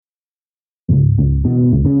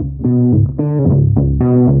Welcome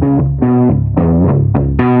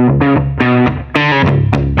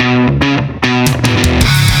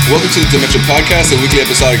to the Dementia Podcast, a weekly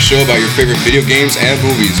episodic show about your favorite video games and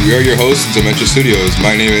movies. We are your hosts, Dementia Studios.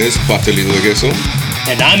 My name is Pastelito de Queso.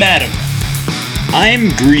 And I'm Adam. I'm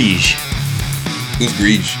Greege. Who's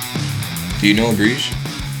Greege? Do you know Greege?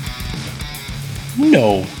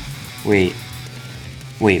 No. Wait,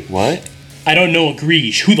 what? I don't know a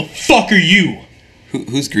Greege. Who the fuck are you?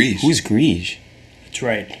 Who's Greege? Who's Greege? That's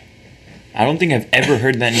right. I don't think I've ever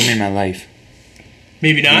heard that name in my life.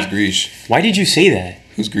 Maybe Who's not. Greege? Why did you say that?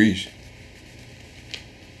 Who's Greege?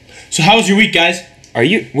 So how was your week, guys? Are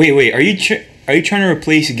you trying to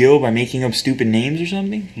replace Gil by making up stupid names or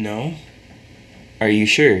something? No. Are you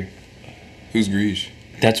sure? Who's Greege?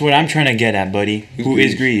 That's what I'm trying to get at, buddy. Who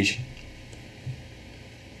is Greege?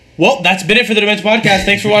 Well, that's been it for the Dementia Podcast.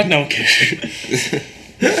 Thanks for watching. No.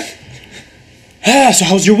 So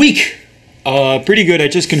how was your week? Pretty good. I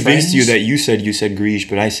just convinced Friends? you that you said Greege,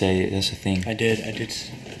 but I say it. That's the thing. I did.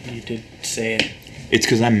 You did say it. It's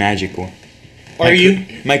because I'm magical. Are you?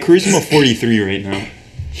 My charisma 43 right now.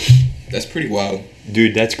 That's pretty wild.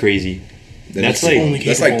 Dude, that's crazy. That's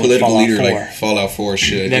like political leader, Fallout 4. like Fallout 4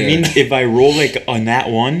 shit. That yeah. means if I roll like on that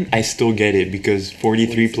one, I still get it because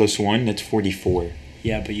 43 plus 1, that's 44.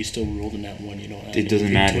 Yeah, but you still rolled in that one. You don't. It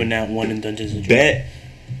doesn't matter. To a nat one in Dungeons and Bet.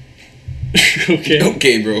 Okay.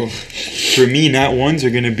 Okay, bro. For me, nat ones are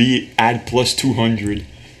gonna be add plus 200.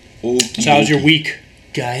 Okay. So how's your week,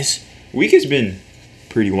 guys? Week has been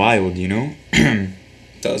pretty wild, you know.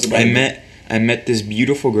 Tell us about I it. met this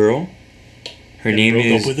beautiful girl. Her name broke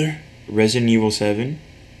is up with her? Resident Evil 7.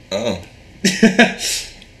 Oh.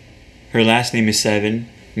 Her last name is 7.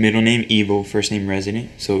 Middle name Evil. First name Resident.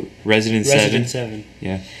 So Resident 7. 7.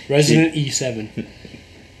 Yeah. Resident E7.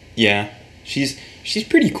 Yeah. She's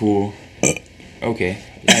pretty cool. Okay.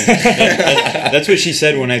 Yeah, that's what she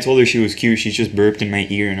said when I told her she was cute. She just burped in my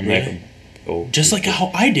ear, and I'm Really? like, oh. Just like how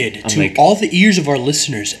I did to like- all the ears of our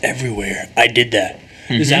listeners everywhere. I did that.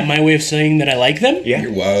 Is that my way of saying that I like them? Yeah.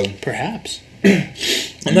 You're wild. Perhaps.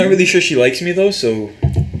 I'm not really sure she likes me though, so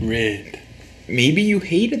Rip. maybe you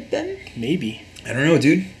hated them? Maybe. I don't know,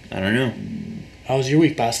 dude. I don't know. How was your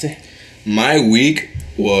week, Basti? My week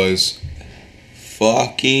was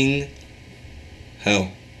fucking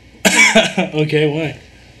hell. Okay, why?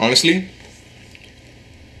 Honestly,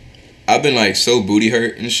 I've been like so booty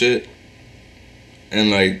hurt and shit, and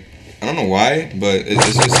like I don't know why, but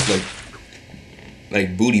it's just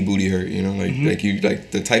like booty hurt, you know, like like you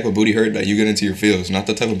like the type of booty hurt that you get into your feels, not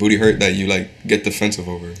the type of booty hurt that you like get defensive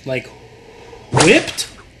over. Like, whipped?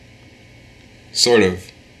 Sort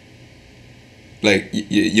of. Like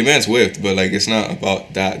your man's whipped, but like it's not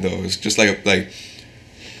about that though. It's just like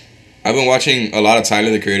I've been watching a lot of Tyler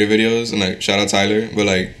the Creator videos, and like shout out Tyler, but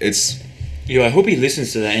like it's. Yo, I hope he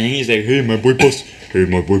listens to that and he's like, hey, my boy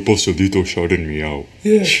Pastelito shouted me out.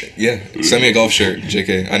 Yeah. Send me a golf shirt,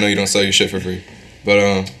 JK. I know you don't sell your shit for free, but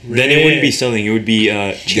Then it wouldn't be selling. It would be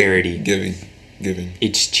charity. Giving.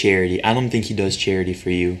 It's charity. I don't think he does charity for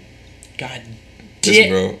you. God Listen, damn.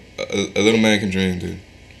 bro. A little man can dream, dude.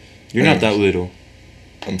 You're not that little.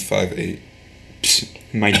 I'm 5'8". Psst,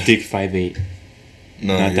 my dick 5'8".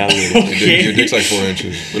 No, Not that little. Your dick's like 4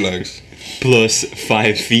 inches. Relax. Plus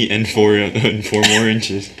 5 feet and 4 more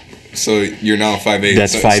inches. So you're now 5'8".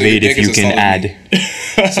 That's so 5'8" your dick if you is as can tall as add.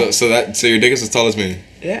 me. So your dick is as tall as me.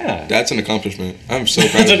 Yeah. That's an accomplishment. I'm so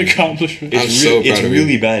proud That's of an you. accomplishment. I'm so proud It's of you.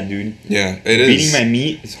 really bad, dude. Yeah, it is. Beating my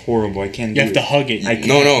meat is horrible. I can't do You have it. to hug it. I can't.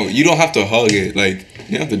 No, you don't have to hug it. Like,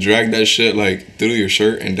 you have to drag that shit, like, through your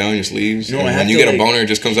shirt and down your sleeves. No, and I have when you to, get a like- boner, it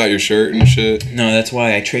just comes out your shirt and shit. No, that's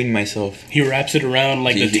why I trained myself. He wraps it around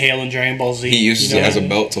like He- the tail in Dragon Ball Z. He uses you know? it as a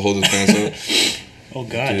belt to hold his pants up. Oh,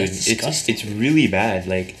 God, Dude, that's disgusting. it's really bad.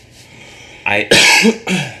 Like, I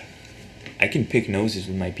can pick noses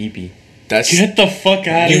with my pee-pee. That's... Get the fuck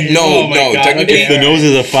out of here. No, Oh my no, God. technically- Okay, The alright. nose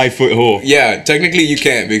is a 5-foot hole. Yeah, technically you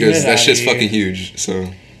can't because Get that outta shit's here. fucking huge, so...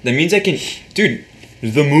 That means I can... Dude,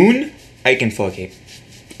 the moon, I can fuck it.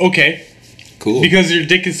 Okay. Cool. Because your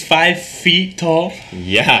dick is 5 feet tall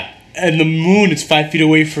Yeah. and the moon is 5 feet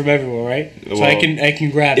away from everywhere, right? So Well, I can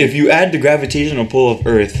grab If it. you add the gravitational pull of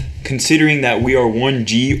Earth, considering that we are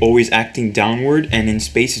 1g always acting downward, and in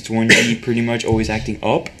space it's 1g pretty much always acting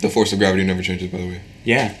up. The force of gravity never changes, by the way.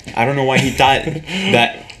 Yeah, I don't know why he thought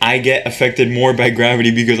that I get affected more by gravity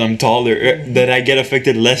because I'm taller, that I get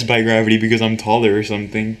affected less by gravity because I'm taller or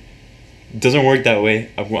something. It doesn't work that way.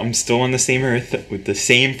 I'm still on the same Earth with the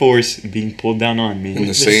same force being pulled down on me. And the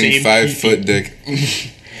the same same 5-foot dick.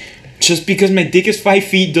 Just because my dick is 5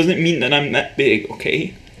 feet doesn't mean that I'm that big,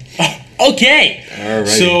 okay? Okay. Alright.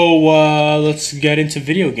 So let's get into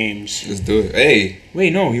video games. Let's do it. Hey.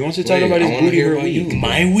 Wait, no, he wants to talk Wait, about I his wanna booty hear hurt about week. you.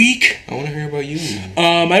 My week. I want to hear about you.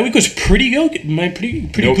 My week was pretty good. Pretty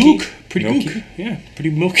Milky? gook. Pretty Milky? gook. Yeah, pretty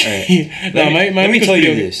milky. Alright. No, my Let me week was tell you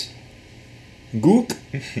pretty this. Gook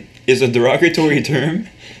is a derogatory term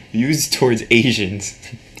used towards Asians.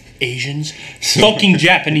 Asians, fucking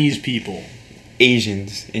Japanese people.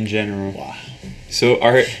 Asians in general. Wow. So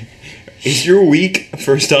is your week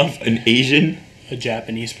first off an Asian? A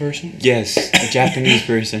Japanese person? Yes, a Japanese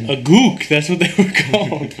person. A gook. That's what they were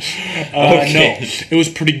called. Okay. No, it was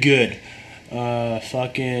pretty good.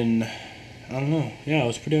 Fucking, I don't know. Yeah, it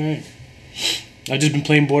was pretty alright. I've just been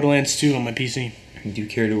playing Borderlands 2 on my PC. Do you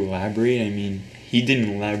care to elaborate? I mean, he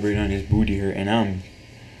didn't elaborate on his booty hurt, and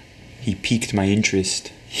he piqued my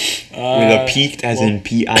interest. With a piqued as in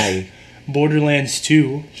P-I. Borderlands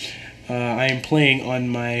 2, I am playing on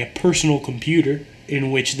my personal computer,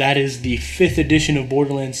 in which that is the 5th edition of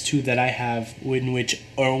Borderlands 2 that I have, in which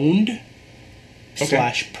owned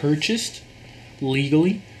 / purchased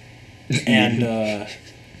legally. And,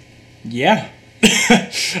 yeah.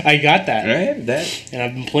 I got that. Right? That And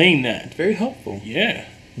I've been playing that. very helpful. Yeah.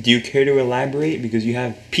 Do you care to elaborate? Because you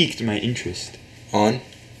have piqued my interest. On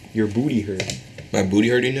Your booty hurt. my booty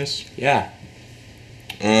hurtiness. Yeah.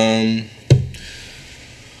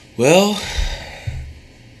 Well,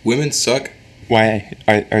 women suck. Why?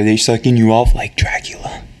 Are they sucking you off like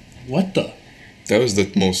Dracula? What the? That was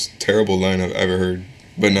the most terrible line I've ever heard.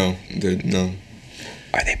 But no, no.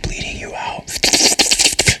 Are they bleeding you out?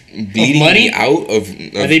 Bleeding money? me out of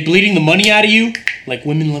Are they bleeding the money out of you? Like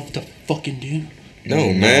women love to fucking do?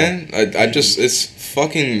 no, man. I just it's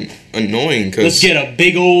fucking annoying because Let's get a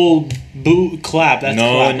big old boo clap. That's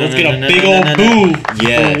No, clap. no, Let's no, get a no, big no, old no, no, boo no.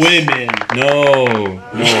 Yes. for women. No.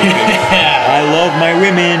 I love my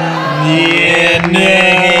women. Yeah, no.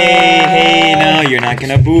 Hey, no, you're not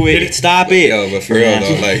gonna boo it. Stop it. Yo, but for real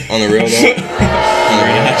though, like on the real though,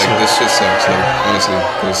 like this shit sucks. Like honestly,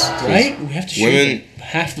 'cause Right? We have to shoot women.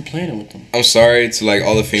 half the planet with them. I'm sorry to like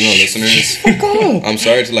all the female listeners. Fuck off. I'm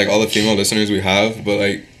sorry to like all the female listeners we have, but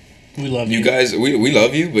like We love you. you guys, we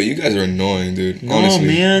love you, but you guys are annoying, dude. No, Honestly,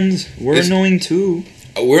 man, we're It's- annoying too.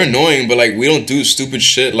 we're annoying, but like we don't do stupid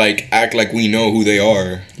shit like act like we know who they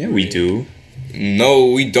are. Yeah, we do. No,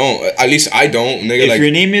 we don't. At least I don't, nigga. If Like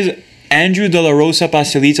your name is Andrew De La Rosa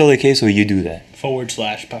Pastelito de Queso, you do that. /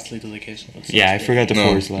 pastelito de queso. Yeah, I forgot the no,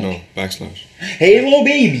 forward slash. no backslash. Hey, little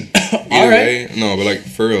baby. Either way, no, but like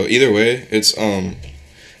for real, either way, it's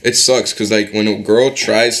it sucks because like when a girl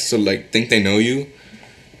tries to like think they know you,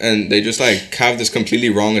 and they just like have this completely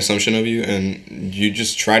wrong assumption of you, and you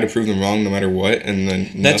just try to prove them wrong no matter what, and then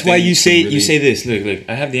That's nothing why you say really- this. Look,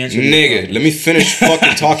 I have the answer. to this Nigga, problem. let me finish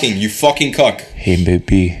fucking talking. You fucking cuck. Hey,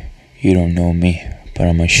 baby, you don't know me, but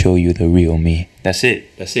I'm gonna show you the real me. That's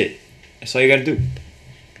it. That's all you gotta do.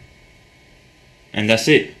 And that's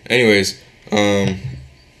it. Anyways,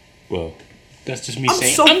 Whoa. That's just me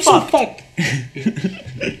saying, I'm so fucked.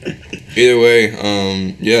 either way,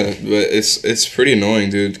 yeah, but it's pretty annoying,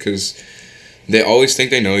 dude, because they always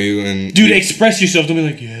think they know you, and Dude, express yourself. Don't be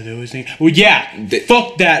like, yeah, they always think. Well, yeah,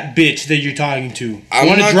 fuck that bitch that you're talking to. I'm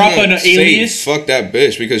Want to not drop gonna an say alias? fuck that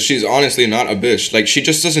bitch because she's honestly not a bitch. Like she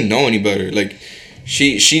just doesn't know any better. Like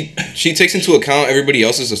she takes into account everybody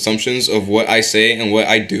else's assumptions of what I say and what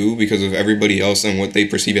I do because of everybody else and what they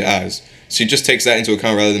perceive it as. She just takes that into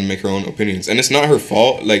account rather than make her own opinions, and it's not her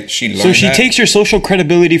fault. Like she learned So she that. takes your social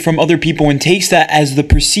credibility from other people and takes that as the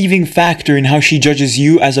perceiving factor in how she judges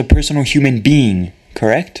you as a personal human being,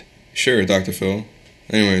 correct? Sure, Dr. Phil.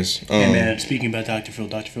 Anyways, Hey man, speaking about Dr.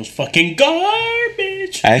 Phil's fucking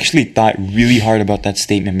garbage. I actually thought really hard about that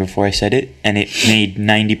statement before I said it, and it made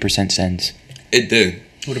 90% sense. it did.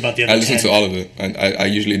 What about the other I listened 10? to all of it. I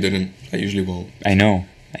usually didn't. I usually won't. I know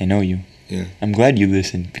you. Yeah. I'm glad you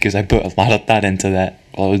listened because I put a lot of thought into that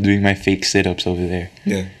while I was doing my fake sit-ups over there.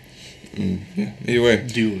 Yeah. Yeah. Either way.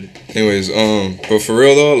 Do it. Anyways, but for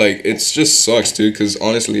real though, like it's just sucks, dude. Cause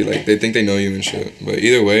honestly, like they think they know you and shit. But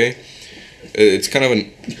either way, it's kind of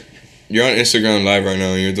you're on Instagram Live right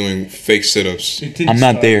now and you're doing fake sit-ups. It didn't I'm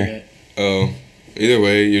not start there. yet. Oh, either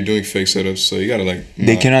way, you're doing fake sit-ups, so you gotta like.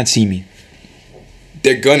 They not- cannot see me.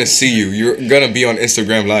 They're gonna see you. You're gonna be on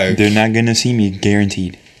Instagram Live. They're not gonna see me,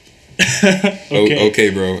 guaranteed. Okay. Okay,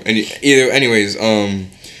 bro. Anyways,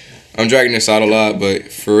 I'm dragging this out a lot,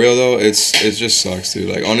 but for real though, it just sucks, dude.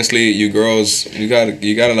 Like honestly, you girls, you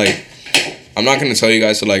gotta like. I'm not gonna tell you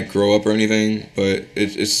guys to like grow up or anything, but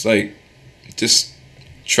it's like, just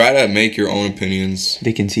try to make your own opinions.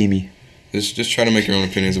 They can see me. Just try to make your own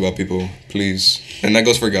opinions about people, please. And that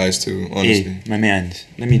goes for guys too, honestly. Hey, my man,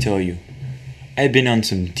 let me tell you. I've been on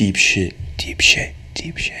some deep shit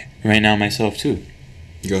right now myself too.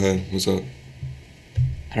 Go ahead. What's up?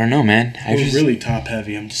 I don't know, man. We're really top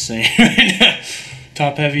heavy, I'm just saying right now.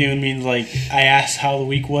 Top heavy means like I asked how the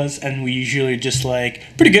week was, and we usually just like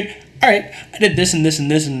pretty good. All right, I did this and this and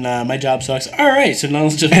this, and my job sucks. All right, so now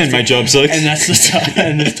let's just and my job sucks. And that's the top.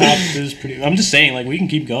 And this top is pretty. I'm just saying, like we can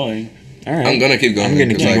keep going. All right, I'm gonna keep going. I'm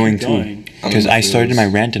gonna keep going going. too. Because I started my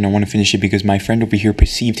rant and I want to finish it because my friend over here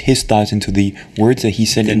perceived his thoughts into the words that he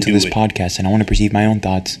said Then into do this it. podcast, and I want to perceive my own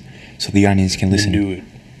thoughts so the audience can listen. Do it.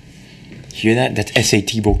 Hear that? That's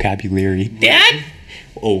SAT vocabulary. Dad.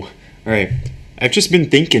 Oh, all right. I've just been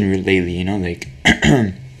thinking lately, you know, like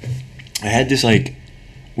I had this like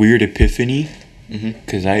weird epiphany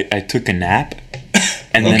because I took a nap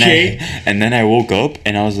and then I woke up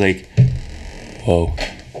and I was like, whoa,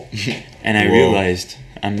 and I realized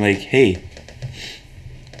I'm like, hey,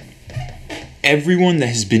 everyone that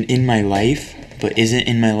has been in my life but isn't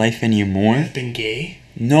in my life anymore. Been gay.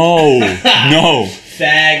 No, no.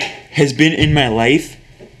 Fag. Has been in my life.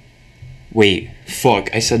 Wait, fuck,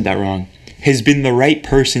 I said that wrong. Has been the right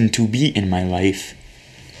person to be in my life.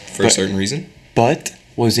 For a certain reason? But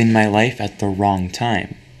was in my life at the wrong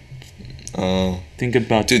time. Oh. Think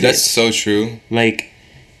about Dude, this. that's so true. Like,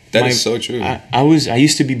 That is so true. I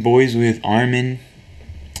used to be boys with Armin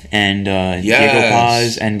and Diego Yes.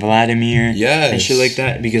 Paz and Vladimir Yes. and shit like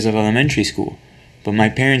that because of elementary school. But my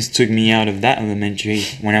parents took me out of that elementary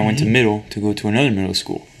when I went to middle to go to another middle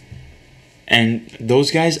school. And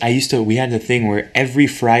those guys, we had the thing where every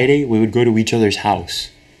Friday we would go to each other's house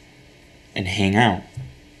and hang out.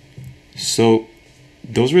 So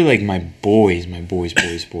those were like my boys.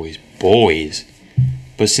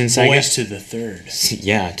 But since I got Boys to the third.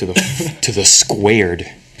 yeah, to the squared,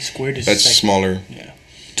 Squared is That's second. smaller. Yeah.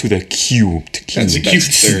 to the cubed. That's The cute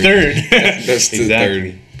third. third. That's the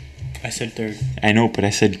Exactly. third. I said third. I know, but I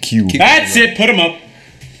said cube. Keep- That's it. Put him up.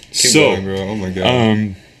 Keep So, going, bro. Oh my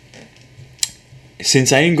god.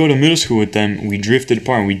 Since I didn't go to middle school with them, we drifted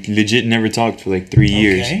apart. We legit never talked for like 3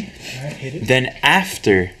 years. Okay. All right, hit it. Then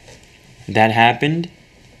after that happened,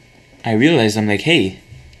 I realized I'm like, hey,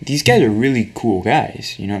 these guys are really cool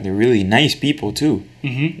guys. You know, they're really nice people too.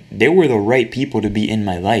 Mm-hmm. They were the right people to be in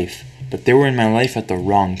my life, but they were in my life at the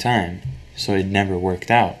wrong time, so it never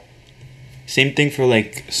worked out. Same thing for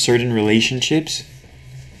like certain relationships.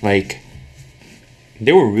 Like,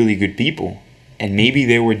 they were really good people, and maybe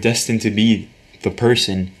they were destined to be the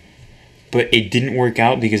person, but it didn't work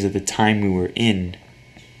out because of the time we were in,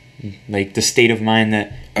 like the state of mind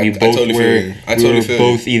that we I both totally feel were. you. I We totally were feel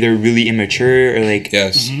both either really immature or like.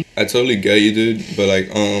 Yes, I totally get you, dude. But like,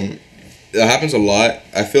 that happens a lot.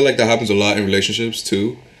 I feel like that happens a lot in relationships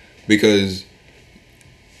too, because,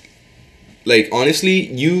 like, honestly,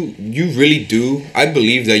 you really do. I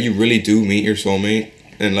believe that you really do meet your soulmate,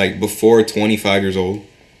 and like before 25 years old,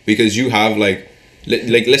 because you have like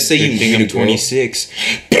let's say you think meet I'm a girl. 26.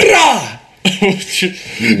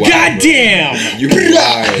 You wild, God bro. damn! You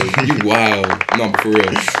wild. You wild. No, but for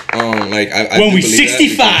real. Like I When do we believe that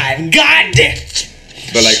 65, God damn!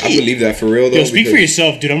 but like I believe that for real though. Yo, speak for because-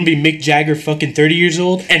 yourself, dude. I'm gonna be Mick Jagger, fucking 30 years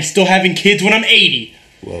old, and still having kids when I'm 80.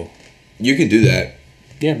 Whoa. You can do that.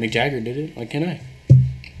 Yeah, Mick Jagger did it. Why can't I?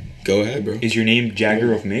 Go ahead, bro. Is your name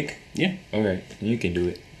Jagger of Mick? Yeah. Alright, you can do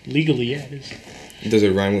it. Legally, yeah, it is. Does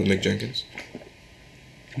it rhyme with Mick Jenkins?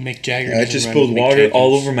 Mick Jagger. I doesn't just rhyme spilled with Mick water Jenkins.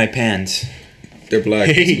 all over my pants. They're black.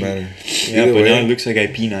 It doesn't matter. Yeah, Either but way, now it looks like I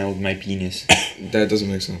peniled my penis. that doesn't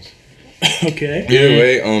make sense. Okay. Either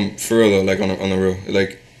way, for real though, like on the real,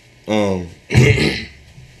 like,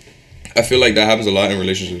 I feel like that happens a lot in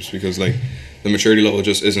relationships because like the maturity level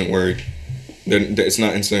just isn't where it's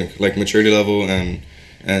not in sync. Like maturity level and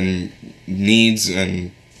needs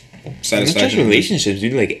and Not satisfaction. just relationships,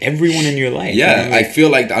 dude. Like everyone in your life. Yeah, you know, I like, feel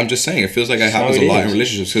like I'm just saying it feels like it That's happens how a it lot in is.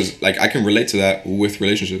 relationships because like I can relate to that with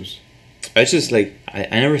relationships. it's just like I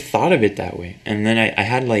never thought of it that way. And then I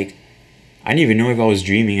had like I didn't even know if I was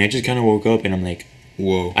dreaming. I just kind of woke up and I'm like,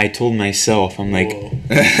 Whoa. I told myself, I'm like, Whoa.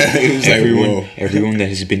 It was like, whoa. everyone that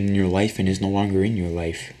has been in your life and is no longer in your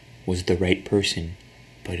life was the right person,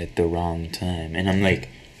 but at the wrong time. And I'm like,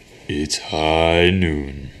 it's high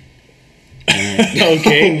noon.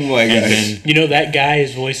 Okay. Oh my And gosh. then, You know that guy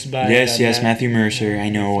is voiced by. yes, Matthew Mercer. I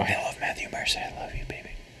know. I love Matthew Mercer. I love you, baby.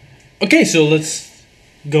 Okay, so let's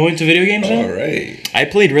go into video games now. All right. I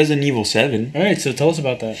played Resident Evil 7. All right, so tell us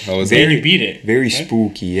about that. How was Then that? you beat it. Very right?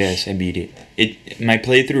 spooky. Yes, I beat it. My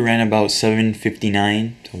playthrough ran about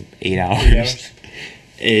 7:59, so 8 hours.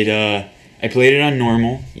 3 hours. I played it on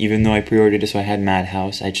normal, even though I pre-ordered it, so I had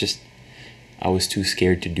Madhouse. I was too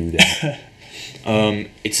scared to do that.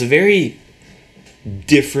 It's a very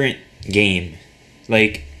different game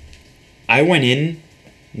Like, I went in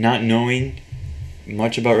not knowing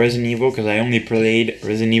much about Resident Evil because I only played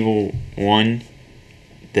Resident Evil 1,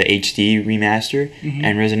 the HD remaster,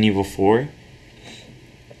 and Resident Evil 4.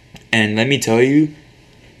 And let me tell you,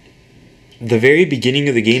 the very beginning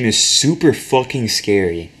of the game is super fucking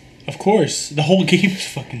scary. Of course. The whole game is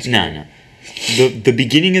fucking scary. No. The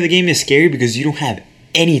beginning of the game is scary because you don't have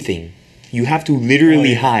anything. You have to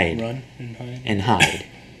literally hide. Run and hide. And hide.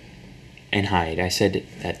 And hide. I said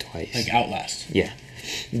that twice. Like Outlast. Yeah.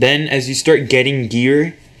 Then as you start getting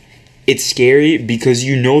gear, it's scary because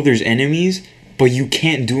you know there's enemies, but you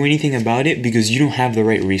can't do anything about it because you don't have the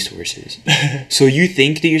right resources. So you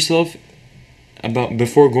think to yourself about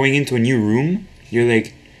before going into a new room, you're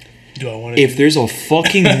like, do I want to if there's a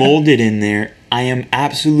fucking molded in there, I am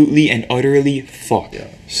absolutely and utterly fucked. Yeah.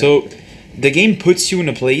 So the game puts you in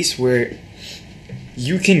a place where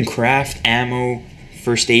you can craft ammo,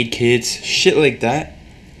 first aid kits, shit like that,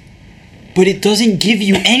 but it doesn't give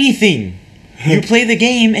you anything. You play the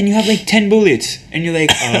game and you have like 10 bullets and you're like,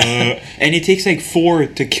 and it takes like 4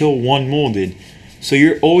 to kill one molded. So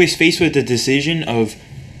you're always faced with the decision of,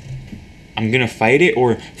 I'm gonna fight it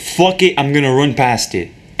or fuck it, I'm gonna run past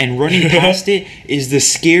it. And running past it is the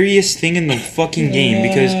scariest thing in the fucking game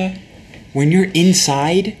because when you're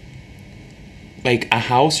inside, like a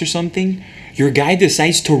house or something, your guy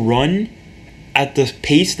decides to run at the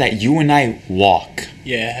pace that you and I walk.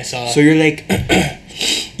 Yeah, I saw. So you're like,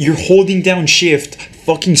 you're holding down shift,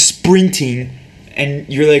 fucking sprinting, and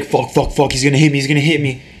you're like, fuck, he's gonna hit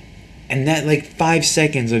me. And that like 5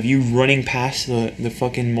 seconds of you running past the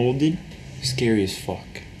fucking molded, scary as fuck.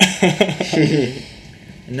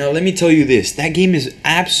 Now let me tell you this, that game is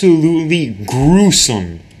absolutely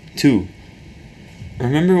gruesome too.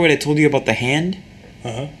 Remember what I told you about the hand?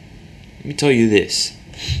 Uh-huh. Let me tell you this.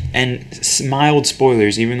 And mild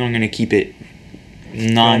spoilers, even though I'm going to keep it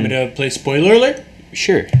Want me to play spoiler alert?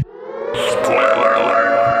 Sure. Spoiler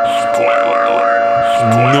alert. Spoiler alert.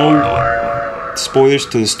 Spoiler No alert. spoilers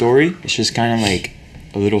to the story. It's just kind of like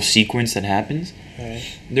a little sequence that happens. Alright.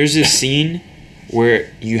 There's this scene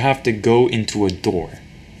where you have to go into a door.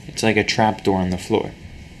 It's like a trap door on the floor.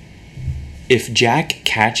 If Jack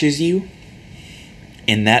catches you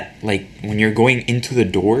in that, like, when you're going into the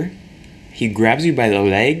door, he grabs you by the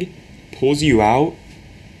leg, pulls you out,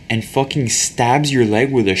 and fucking stabs your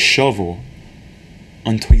leg with a shovel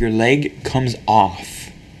until your leg comes off.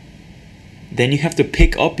 Then you have to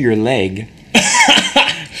pick up your leg,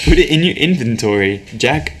 put it in your inventory.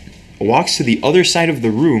 Jack walks to the other side of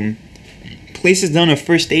the room, places down a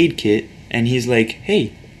first aid kit, and he's like,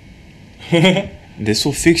 hey, this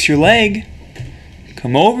will fix your leg.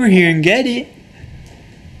 Come over here and get it.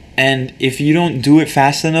 And if you don't do it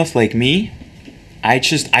fast enough like me, I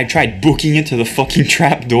tried booking it to the fucking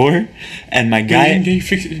trap door, and my guy... You didn't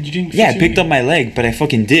fix I it? picked up my leg, but I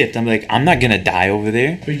fucking dipped. I'm like, I'm not gonna die over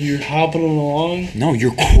there. But you're hobbling along? No,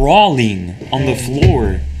 you're crawling on the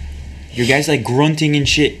floor. Your guy's like grunting and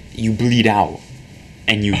shit. You bleed out,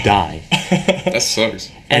 and you die. That sucks.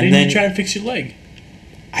 Why And didn't then you try and fix your leg?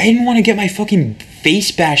 I didn't want to get my fucking face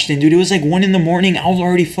bashed in, dude. It was like 1 a.m. I was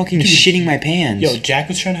already fucking shitting my pants. Yo, Jack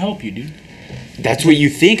was trying to help you, dude. That's what you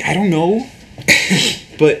think? I don't know.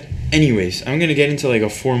 But anyways, I'm gonna get into like a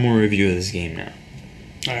formal review of this game now.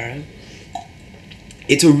 Alright.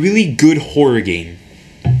 It's a really good horror game,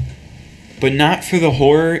 but not for the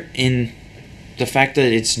horror in the fact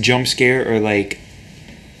that it's jump scare or like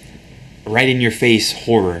right in your face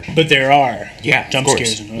horror. But there are jump of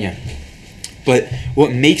course. scares. And Yeah. But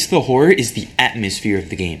what makes the horror is the atmosphere of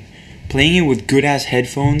the game. Playing it with good ass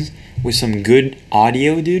headphones with some good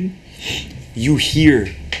audio, dude, you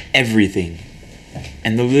hear everything.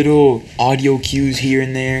 And the little audio cues here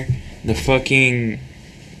and there, the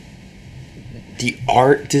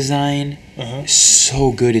art design,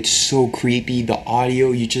 so good. It's so creepy. The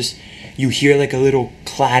audio, you hear like a little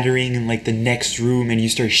clattering in like the next room, and you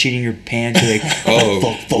start shitting your pants. You're like,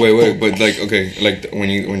 wait, but like, okay, like when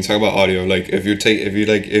you talk about audio, like if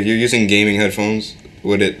you're using gaming headphones,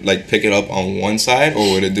 would it like pick it up on one side,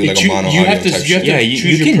 or would it do like a mono audio type shit? You have to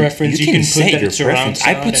choose your preference. You can set put your that surround preference.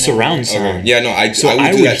 sound. I put surround sound. Okay. Yeah, no, I would do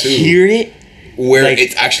would that too. hear it where like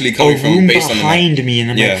it's actually a coming from room based on the behind me, and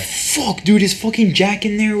I'm Yeah. like, fuck, dude, is fucking Jack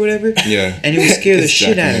in there or whatever? Yeah. And it would scare the It's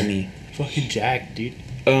shit Jack, out of man. me. Fucking Jack, dude.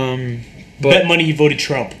 But Bet money he voted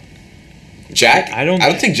Trump. Jack. I don't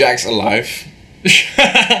think Jack's alive.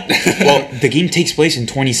 well, the game takes place in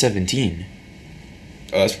 2017,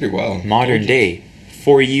 Oh, that's pretty wild. modern day.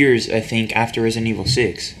 4 years, I think, after Resident Evil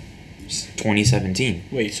 6. 2017.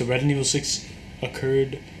 Wait, so Resident Evil 6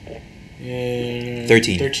 occurred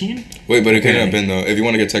 13. 13? Wait, but it couldn't have Apparently. been though. If you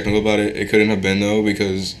want to get technical about it, it couldn't have been though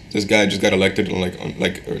because this guy just got elected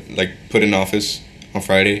like put in office on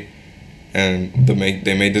Friday, and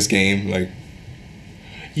they made this game like.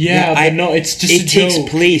 Yeah, Yeah, but no, it's just It a takes joke.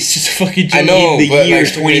 place It's just a fucking joke. I know. in the but, year like,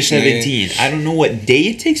 speculation, 2017. I don't know what day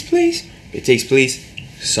it takes place. It takes place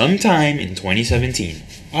sometime in 2017.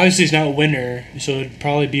 Obviously, it's not winter, so it'd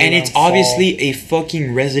probably be. And around it's fall. obviously a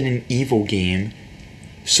fucking Resident Evil game.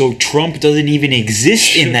 So Trump doesn't even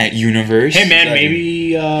exist in that universe. Hey man, Exactly. maybe.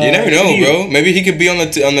 You never know, bro. Maybe he could be on the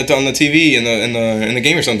TV in the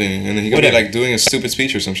game or something, and then he could Whatever. be like doing a stupid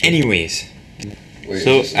speech or some shit. Anyways, Wait,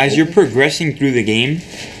 so is this as you're open? progressing through the game,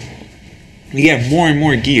 you get more and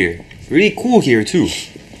more gear. Really cool gear too.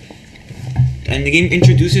 And the game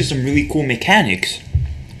introduces some really cool mechanics,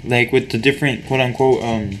 like with the different quote unquote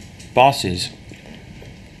bosses.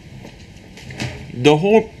 The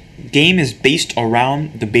whole game is based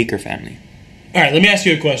around the Baker family. All right, let me ask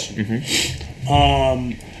you a question.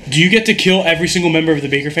 Do you get to kill every single member of the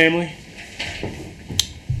Baker family?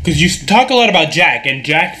 Because you talk a lot about Jack, and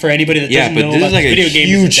Jack, for anybody that Yeah, doesn't but know this about is like this a video game,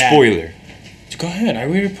 huge is a dad. spoiler. Go ahead. I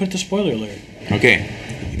already put the spoiler alert. Okay.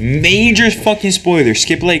 Major fucking spoiler.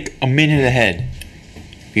 Skip like a minute ahead.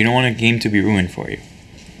 If you don't want a game to be ruined for you.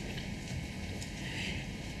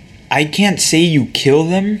 I can't say you kill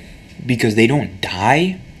them because they don't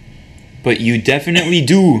die, but you definitely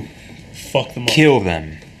do Fuck them up. kill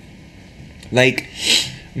them. Like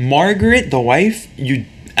Margaret, the wife, you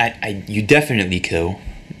definitely kill.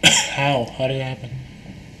 How? How did it happen?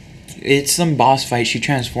 It's some boss fight. She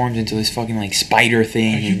transforms into this fucking like spider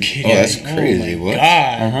thing. Are you and- kidding? Oh, that's me? crazy. my What?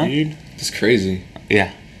 God, Uh-huh. dude. It's crazy.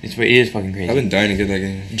 Yeah, it is fucking crazy. I've been dying to get that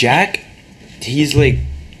game. Jack, he's like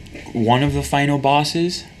one of the final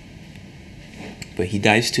bosses, but he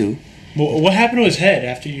dies too. What happened to his head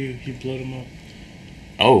after you blowed him up?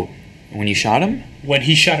 Oh, when you shot him? When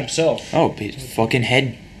he shot himself. Oh, his fucking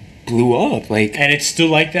head blew up. Like And it's still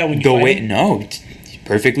like that when you the fight way. him? No, it's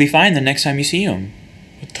perfectly fine the next time you see him.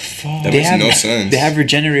 What the fuck? That They makes have no sense. They have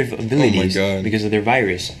regenerative abilities God. because of their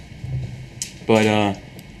virus. But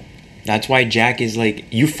that's why Jack is like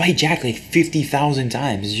you fight Jack like 50,000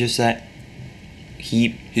 times. It's just that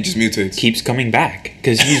he He just mutates. keeps coming back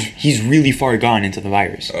because he's really far gone into the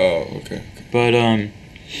virus. Oh, okay. But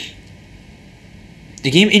the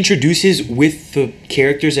game introduces with the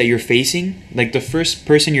characters that you're facing, like the first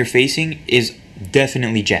person you're facing is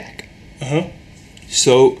definitely Jack. Uh-huh.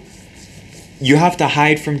 So you have to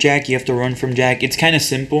hide from Jack, you have to run from Jack. It's kind of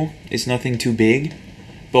simple. It's nothing too big.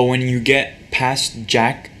 But when you get past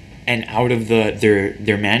Jack and out of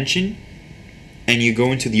their mansion and you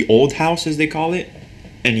go into the old house as they call it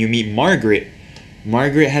and you meet Margaret,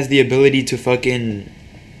 Margaret has the ability to fucking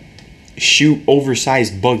shoot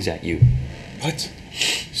oversized bugs at you. What?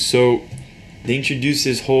 So they introduced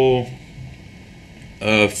this whole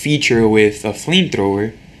feature with a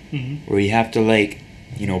flamethrower where you have to like,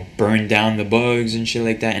 you know, burn down the bugs and shit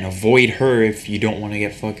like that and avoid her if you don't want to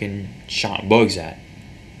get fucking shot bugs at.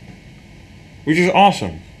 Which is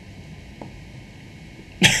awesome.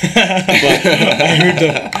 I heard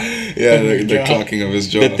the... Yeah, Oh my the God. clocking of his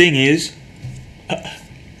jaw. The thing is,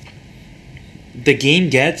 the game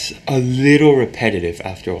gets a little repetitive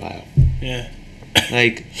after a while. Yeah.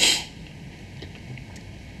 Like,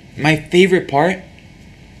 my favorite part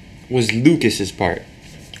was Lucas's part,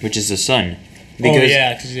 which is the son. Oh,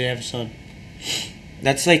 yeah, because they have a son.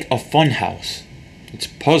 That's like a fun house. It's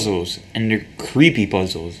puzzles, and they're creepy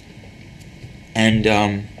puzzles.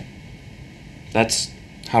 And that's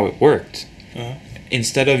how it worked. Uh-huh.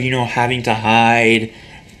 Instead of, you know, having to hide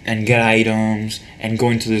and get items and go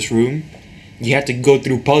into this room, you have to go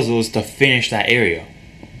through puzzles to finish that area.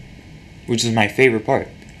 Which is my favorite part.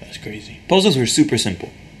 That's crazy. Puzzles were super simple.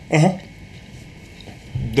 Uh-huh.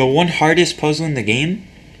 The one hardest puzzle in the game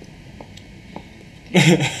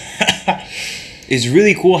is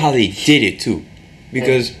really cool how they did it too.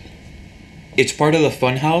 Because it's part of the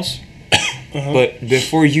fun house, Uh-huh. but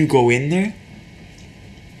before you go in there,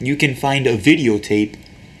 you can find a videotape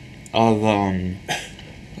of Oh, I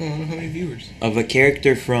don't know how many viewers. of a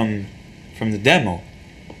character from the demo.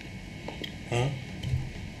 Huh?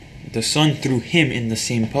 The son threw him in the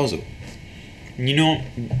same puzzle. You know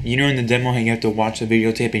in the demo how you have to watch the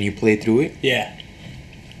videotape and you play through it? Yeah.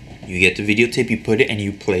 You get the videotape, you put it, and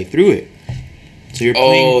you play through it. So you're Oh,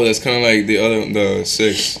 playing. that's kind of like the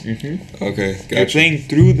 6. Mm-hmm. Okay, You're gotcha. playing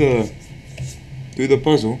through the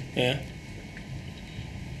puzzle. Yeah.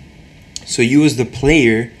 So you as the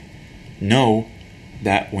player know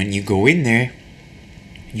that when you go in there,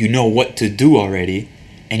 you know what to do already,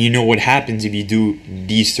 and you know what happens if you do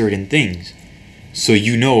these certain things. So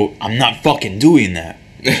you know I'm not fucking doing that.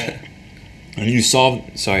 And you solve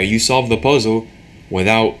the puzzle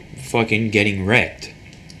without fucking getting wrecked.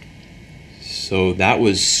 So that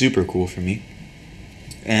was super cool for me.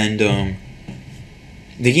 And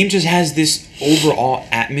the game just has this overall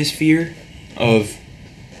atmosphere of,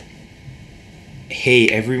 hey,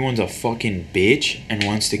 everyone's a fucking bitch and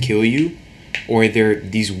wants to kill you, or they're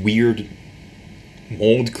these weird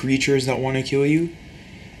mold creatures that want to kill you,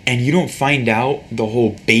 and you don't find out the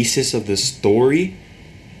whole basis of the story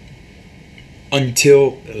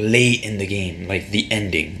until late in the game, like the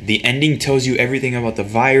ending. The ending tells you everything about the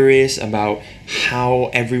virus, about how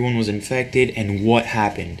everyone was infected, and what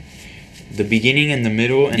happened. The beginning and the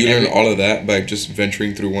middle. And you learn all of that by just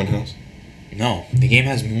venturing through one house? No, the game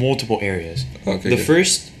has multiple areas. Okay. The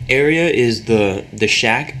first area is the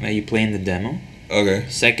shack that you play in the demo. Okay.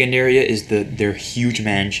 Second area is their huge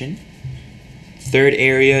mansion. Third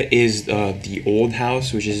area is the old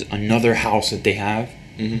house, which is another house that they have.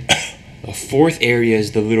 Mm-hmm. The fourth area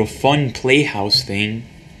is the little fun playhouse thing.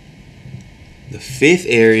 The fifth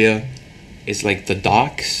area is like the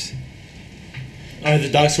docks. Are the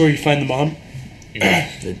docks where you find the mom? No,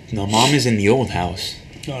 the mom is in the old house.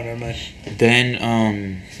 Oh, never mind.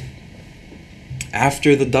 Then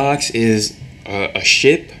after the docks is a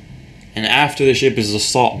ship, and after the ship is the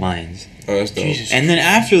salt mines. Oh, that's dope. Jesus. And then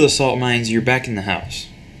after the salt mines, you're back in the house,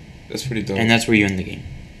 That's pretty dope. and that's where you end the game.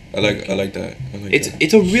 I like that.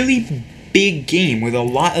 It's a really big game with a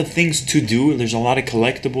lot of things to do. There's a lot of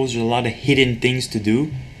collectibles. There's a lot of hidden things to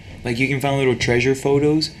do. Like you can find little treasure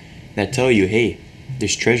photos that tell you, hey,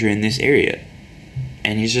 there's treasure in this area.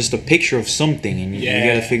 And it's just a picture of something, and you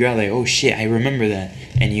gotta figure out like, oh shit, I remember that,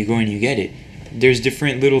 and you go and you get it. There's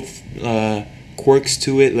different little quirks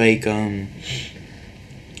to it, like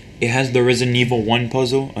it has the Resident Evil 1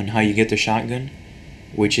 puzzle on how you get the shotgun,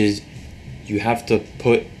 which is you have to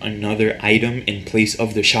put another item in place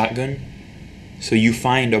of the shotgun. So you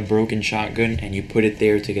find a broken shotgun and you put it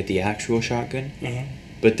there to get the actual shotgun. Uh-huh.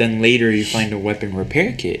 But then later you find a weapon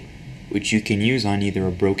repair kit, which you can use on either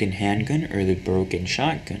a broken handgun or the broken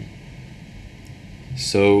shotgun.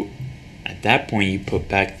 So at that point you put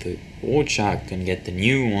back the old shotgun, get the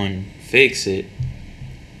new one, fix it,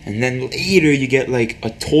 and then later you get like a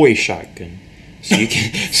toy shotgun. So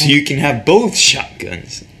you can have both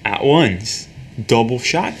shotguns at once. Double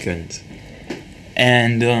shotguns.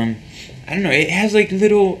 And I don't know, it has like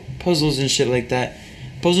little puzzles and shit like that.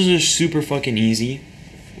 Puzzles are super fucking easy,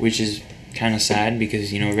 which is kind of sad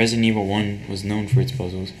because, you know, Resident Evil 1 was known for its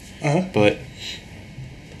puzzles. Uh-huh. But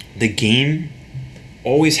the game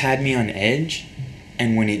always had me on edge,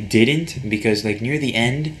 and when it didn't, because like near the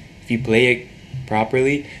end, if you play it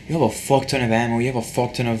properly, you have a fuck ton of ammo, you have a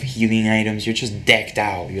fuck ton of healing items, you're just decked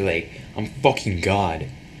out. You're like, I'm fucking God.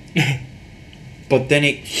 But then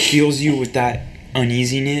it fills you with that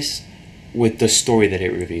uneasiness with the story that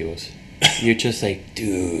it reveals. You're just like,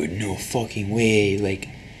 dude, no fucking way. Like,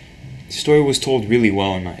 the story was told really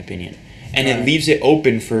well, in my opinion. And it leaves it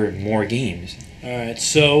open for more games. Alright,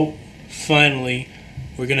 so finally,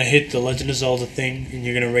 we're gonna hit the Legend of Zelda thing, and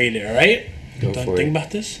you're gonna rate it, alright? Go Done for think it.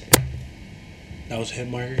 about this? That was a hit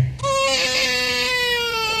marker.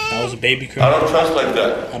 That was a baby cry. I don't trust like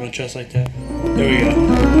that. I don't trust like that. There we go.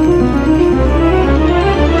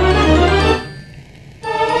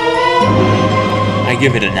 I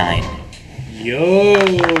give it a 9. Yo!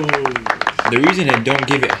 The reason I don't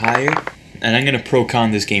give it higher, and I'm gonna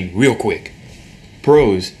pro-con this game real quick.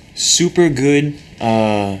 Pros, super good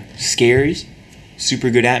scares, super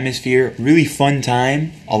good atmosphere, really fun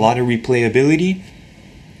time, a lot of replayability,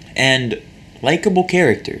 and likable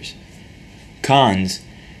characters. Cons,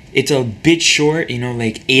 it's a bit short, you know,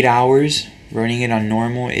 like 8 hours. Running it on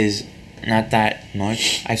normal is not that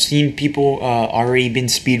much. I've seen people already been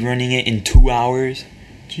speedrunning it in 2 hours.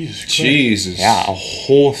 Jesus Christ. Jesus. Yeah, a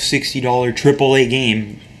whole $60 AAA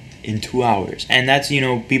game in 2 hours. And that's, you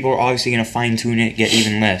know, people are obviously going to fine-tune it, get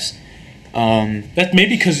even less. That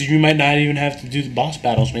maybe because you might not even have to do the boss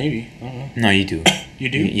battles, maybe. I don't know. No, you do. You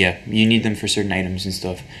do? Yeah, you need them for certain items and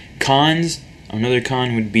stuff. Cons, another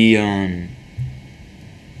con would be,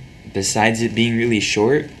 besides it being really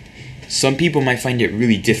short, some people might find it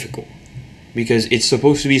really difficult. Because it's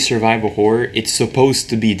supposed to be survival horror, it's supposed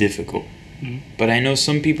to be difficult. Mhm. But I know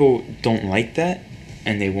some people don't like that,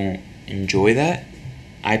 and they won't enjoy that.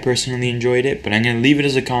 I personally enjoyed it, but I'm going to leave it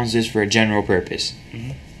as a cons list for a general purpose.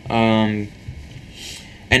 Mhm.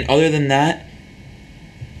 And other than that,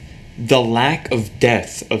 the lack of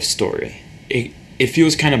depth of story. It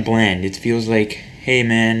feels kind of bland. It feels like, hey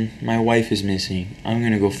man, my wife is missing. I'm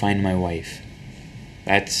going to go find my wife.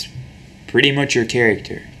 That's pretty much your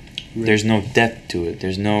character. There's no depth to it.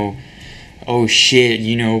 There's no, oh shit,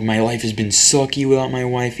 you know, my life has been sucky without my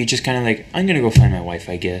wife. He just kind of like, I'm gonna go find my wife,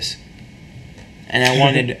 I guess. And I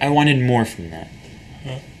wanted more from that.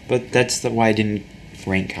 Huh. But that's why I didn't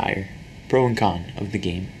rank higher. Pro and con of the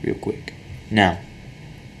game, real quick. Now,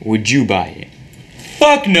 would you buy it?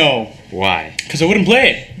 Fuck no. Why? Because I wouldn't play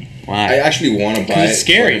it. Why? I actually want to buy it. It's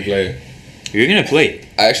scary. So I can play it. You're gonna play it.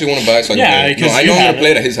 I actually want to buy it so I can play it. No, because I you know I'm have gonna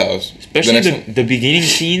play it. it at his house. Especially The next one. the beginning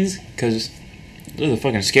scenes, because those are the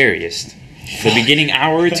fucking scariest. The beginning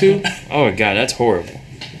hour or two, oh my god, that's horrible.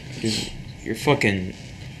 You're fucking,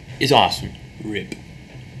 it's awesome. Rip.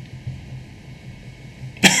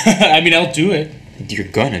 I mean, I'll do it. You're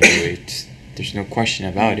gonna do it. There's no question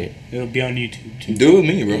about it. It'll be on YouTube too. Do it with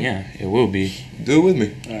me, bro. Yeah, it will be. Do it with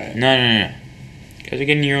me. Alright. No. You guys are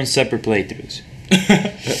getting your own separate playthroughs.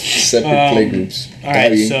 Separate playgroups.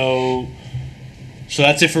 Alright, so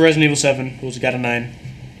that's it for Resident Evil 7. It was got a 9.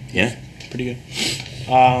 Yeah. Pretty good.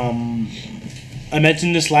 I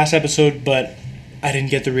mentioned this last episode, but I didn't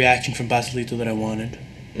get the reaction from Basilito that I wanted.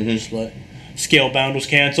 Just let Scalebound was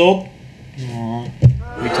canceled. Aww.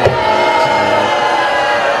 We talked about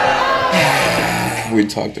We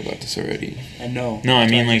talked about this already. I know. this. No, I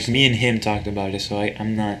mean, like, me and him talked about it, so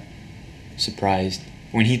I'm not surprised.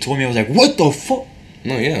 When he told me, I was like, what the fuck?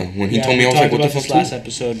 No, yeah. When he Yeah, told me, I we was like, talked what the about fuck? this last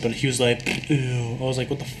episode, but he was like, ew. I was like,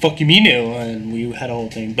 what the fuck you mean ew? And we had a whole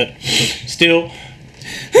thing, but still,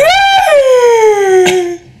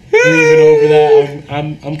 leaving over that,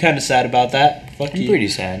 I'm kind of sad about that. Fuck I'm you. pretty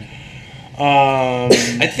sad. I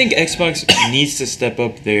I think Xbox needs to step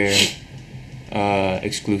up their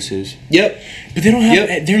exclusives. Yep. but they don't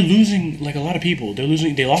have. They're losing like a lot of people. They're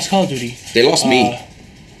losing. They lost Call of Duty. They lost me.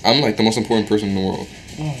 I'm like the most important person in the world.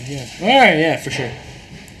 Oh yeah. All right. Yeah, for sure.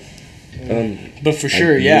 But for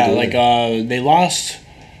sure, you yeah. do. Like they lost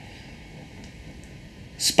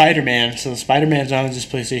Spider-Man. So Spider-Man's now on this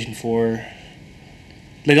PlayStation 4.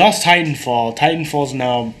 They lost Titanfall. Titanfall's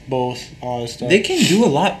now both all this stuff. They can do a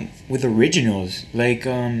lot with originals. Like,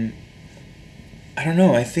 I don't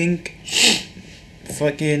know. I think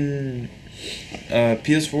fucking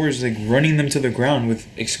PS4 is like running them to the ground with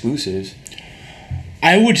exclusives.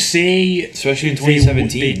 I would say, Especially in they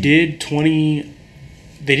 2017. They did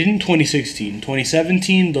in 2016.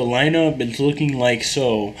 2017, the lineup is looking like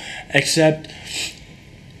so, except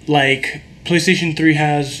like PlayStation 3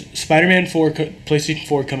 has Spider-Man 4, PlayStation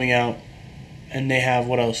 4 coming out, and they have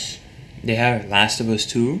what else? They have Last of Us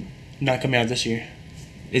 2. Not coming out this year.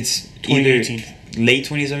 It's 2018. either late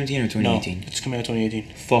 2017 or No, 2018. it's coming out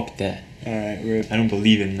 2018. Fuck that. All right, rip. I don't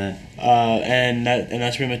believe in that. And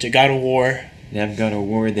that's pretty much it. God of War They have God of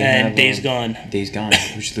War. They and have Days Gone. Days Gone,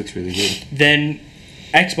 which looks really good. Then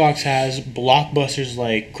Xbox has blockbusters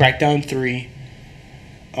like Crackdown 3,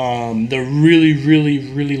 the really, really,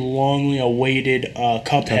 really longly awaited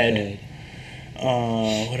Cuphead.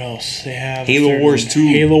 What else? They have Halo a third Wars one. 2.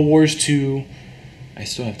 Halo Wars 2. I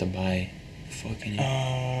still have to buy fucking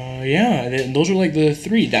Yeah, those are like the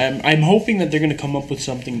three. I'm hoping that they're gonna come up with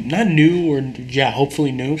something not new or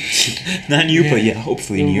hopefully new. not new, but yeah,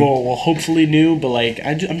 hopefully new. Well, hopefully new, but like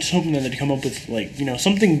I'm just hoping that they come up with like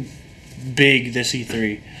something big this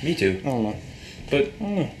E3. Me too. I don't know. But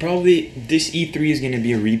probably this E3 is going to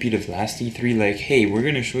be a repeat of last E3. Like, hey, we're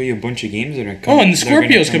going to show you a bunch of games that are coming. Oh, and the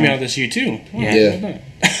Scorpio's coming out this year too. Yeah.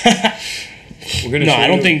 We're gonna No, show I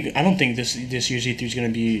don't you- think this year's E3 is gonna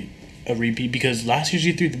be a repeat because last year's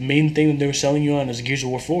E3 the main thing that they were selling you on is Gears of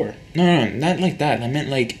War 4. No, not like that. I meant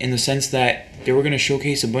like in the sense that they were going to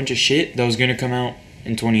showcase a bunch of shit that was going to come out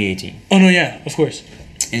in 2018. Oh no, yeah, of course.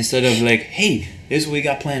 Instead of like, hey, this is what we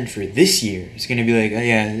got planned for this year. It's going to be like, oh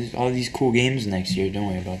yeah, there's all these cool games next year. Don't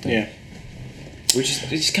worry about that. Yeah, Which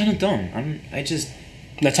is it's kind of dumb.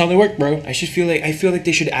 that's how they work, bro. I feel like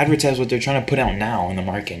they should advertise what they're trying to put out now in the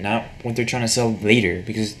market, not what they're trying to sell later.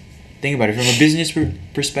 Because think about it from a business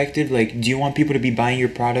perspective. Like, do you want people to be buying your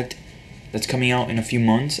product that's coming out in a few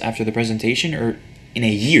months after the presentation, or in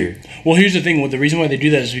a year? Well, here's the thing. The reason why they do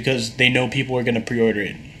that is because they know people are gonna pre-order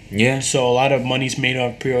it. Yeah. So a lot of money's made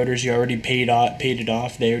off pre-orders. You already paid it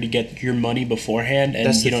off. They already get your money beforehand, and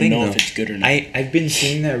That's you the don't thing, know though. if it's good or not. I've been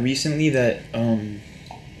seeing that recently that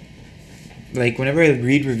like whenever I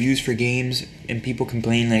read reviews for games and people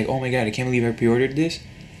complain like, oh my god, I can't believe I pre-ordered this,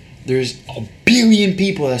 there's a billion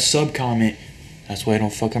people that sub-comment, that's why I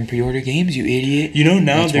don't fucking pre-order games, you idiot. You know,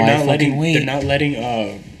 now That's they're why I not fucking letting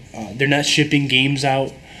wait. they're not shipping games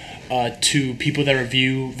out to people that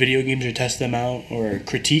review video games or test them out or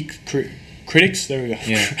critics. There we go.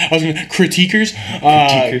 Yeah. I was gonna critiquers.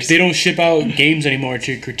 Critiquers. They don't ship out games anymore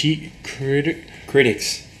to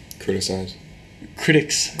Critics. Criticize.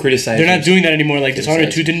 critics. Criticize. They're not doing that anymore. Like Dishonored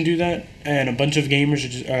Criticize. 2 didn't do that, and a bunch of gamers are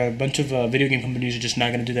just, a bunch of video game companies are just not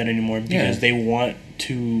going to do that anymore because they want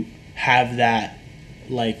to have that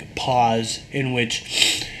like pause in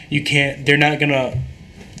which you can't. They're not gonna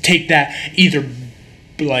take that either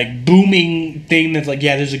like booming thing that's like,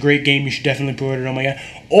 yeah, there's a great game, you should definitely pre-order it, oh my god,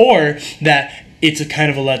 or that it's a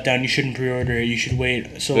kind of a letdown, you shouldn't pre-order it, you should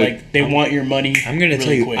wait. So But like they want your money. I'm gonna really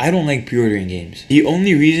tell you, quick. I don't like pre-ordering games. The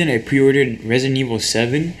only reason I pre-ordered Resident Evil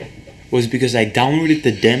 7 was because I downloaded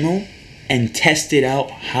the demo and tested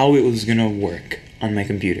out how it was gonna work on my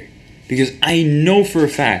computer. Because I know for a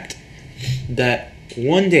fact that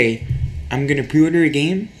one day I'm gonna pre-order a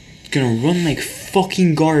game, it's gonna run like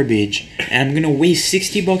fucking garbage, and I'm gonna waste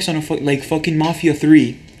 $60 on a like fucking Mafia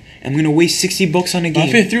 3. I'm gonna waste $60 on a game.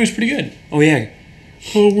 Mafia 3 was pretty good. Oh yeah.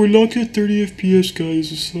 Oh, we're locked at 30 FPS,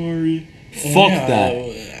 guys. Sorry. Fuck that.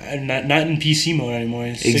 Not in PC mode anymore.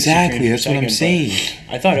 It's 60 Exactly. frames per That's what I'm second, saying.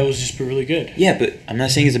 but I thought it was just really good. Yeah, but I'm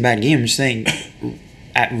not saying it's a bad game. I'm just saying,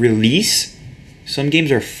 at release, some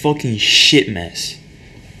games are fucking shit mess.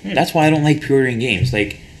 That's why I don't like pre-ordering games.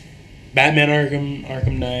 Like, Batman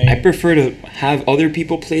Arkham Knight. I prefer to have other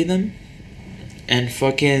people play them and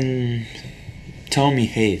fucking tell me,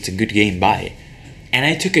 hey, it's a good game, buy it. And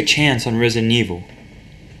I took a chance on Resident Evil,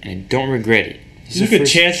 and I don't regret it. You took a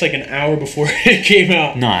chance like an hour before it came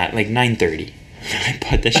out. No, at like 9:30. I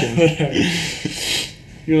bought that shit.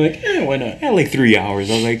 You're like, why not? I had like 3 hours.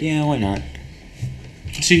 I was like, yeah, why not?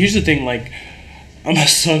 See, here's the thing, like, I'm a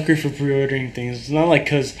sucker for pre-ordering things. It's not like,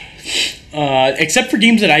 because, except for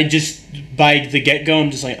games that I just, by the get-go,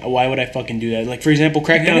 I'm just like, why would I fucking do that? Like, for example,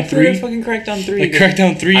 Crackdown 3. Fucking Crackdown 3. Like,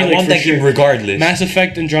 Crackdown 3, I like, want for that sure. game regardless. Mass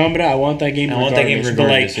Effect Andromeda, I want that game regardless. I want that game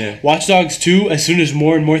regardless, But, like, yeah. Watch Dogs 2, as soon as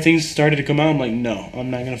more and more things started to come out, I'm like, no,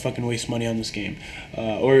 I'm not going to fucking waste money on this game.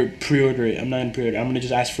 Or pre-order it. I'm not going to pre-order it. I'm going to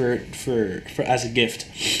just ask for it for as a gift.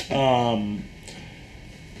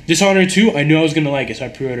 Dishonored 2, I knew I was going to like it, so I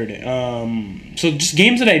pre-ordered it. So just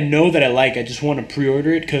games that I know that I like, I just want to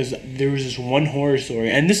pre-order it because there was this one horror story.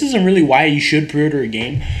 And this isn't really why you should pre-order a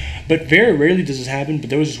game, but very rarely does this happen. But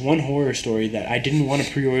there was this one horror story that I didn't want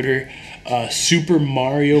to pre-order. Super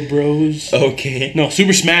Mario Bros. Okay. No,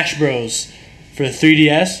 Super Smash Bros. For the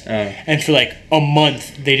 3DS. And for like a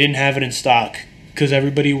month, they didn't have it in stock. Because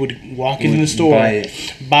everybody would walk into the store,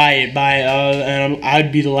 buy it, and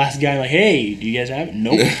I'd be the last guy like, hey, do you guys have it?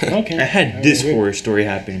 Nope. Okay. I had this horror story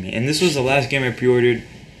happen to me, and this was the last game I pre-ordered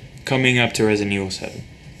coming up to Resident Evil 7.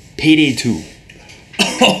 Payday 2.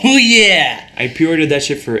 Oh, yeah! I pre-ordered that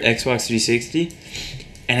shit for Xbox 360,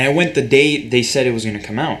 and I went the day they said it was going to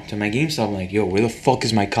come out to my GameStop. I'm like, yo, where the fuck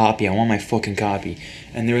is my copy? I want my fucking copy.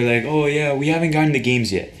 And they were like, oh, yeah, we haven't gotten the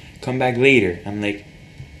games yet. Come back later. I'm like,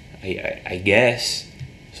 I guess.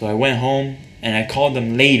 So I went home and I called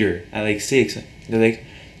them later at like 6. They're like,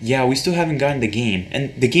 yeah, we still haven't gotten the game.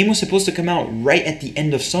 And the game was supposed to come out right at the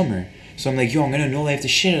end of summer. So I'm like, yo, I'm gonna no life the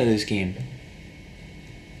shit out of this game.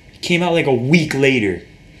 It came out like a week later.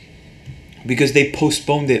 Because they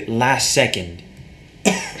postponed it last second.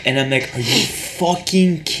 And I'm like, are you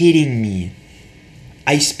fucking kidding me?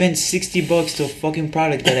 I spent $60 to a fucking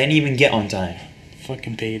product that I didn't even get on time.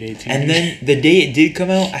 Fucking Payday 2. And then the day it did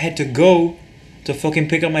come out, I had to go to fucking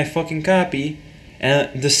pick up my fucking copy.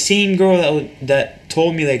 And the same girl that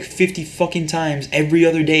told me like 50 fucking times every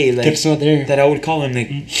other day, like, it's not there. that I would call him, like,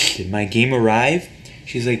 did my game arrive?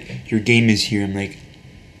 She's like, your game is here. I'm like,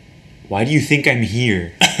 why do you think I'm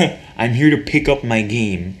here? I'm here to pick up my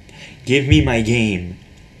game. Give me my game.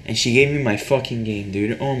 And she gave me my fucking game,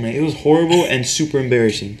 dude. Oh my, it was horrible and super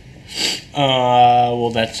embarrassing.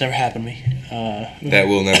 Well, that's never happened to me. That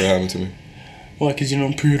will never happen to me. Why? Because you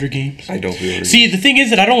don't pre-order games? I don't pre-order. See, the thing is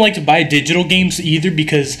that I don't like to buy digital games either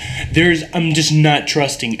because I'm just not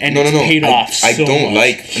trusting, and it's paid off I so don't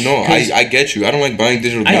much. I get you. I don't like buying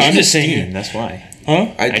digital I games. I'm just saying Steam, it. that's why.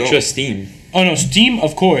 Huh? I I don't. trust Steam. Oh no, Steam,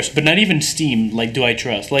 of course, but not even Steam. Like, do I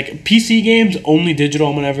trust? Like, PC games only digital.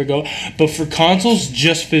 I'm gonna ever go, but for consoles,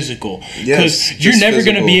 just physical. Yes, you're just never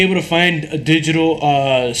gonna physical. be able to find a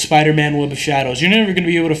digital Spider-Man Web of Shadows. You're never gonna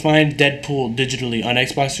be able to find Deadpool digitally on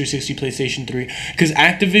Xbox 360, PlayStation 3, because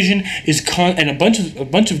Activision is and a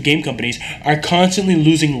bunch of game companies are constantly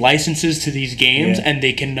losing licenses to these games, Yeah. and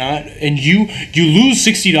they cannot. And you lose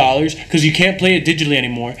 $60 because you can't play it digitally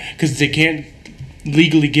anymore because they can't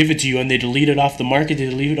legally give it to you, and they delete it off the market. They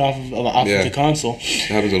delete it off of Yeah. the console,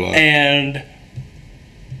 It happens a lot. and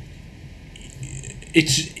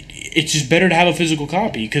it's just better to have a physical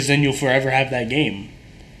copy because then you'll forever have that game.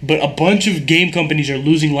 But a bunch of game companies are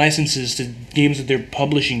losing licenses to games that they're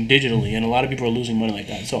publishing digitally, and a lot of people are losing money like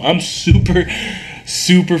that. So I'm super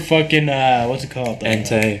fucking what's it called?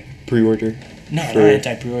 Anti pre-order. not For,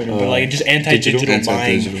 anti-pre-order, but like just anti-digital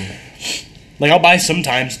buying. Anti-digital. Like I'll buy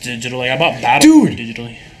sometimes digital. Like I bought Battlefield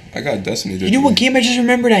digitally. I got Destiny. You know what game I just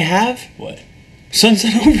remembered I have? What?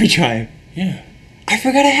 Sunset Overdrive. Yeah. I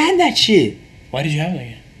forgot I had that shit. Why did you have that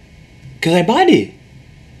game? Because I bought it.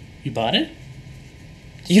 You bought it?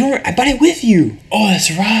 I bought it with you. Oh, that's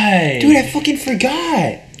right. Dude, I fucking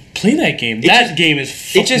forgot. Play that game. Game is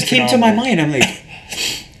fucking It just came to my mind. I'm like,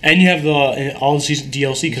 And you have the all the season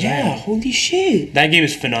DLC because yeah, holy shit. that game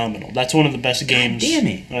is phenomenal. That's one of the best games damn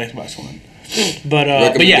it. on Xbox One. But yeah.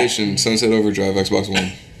 Recommendation: Sunset Overdrive, Xbox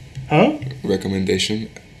One. Huh? Recommendation: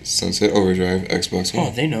 Sunset Overdrive, Xbox Oh,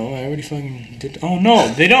 One. they know. I already fucking did. Oh no,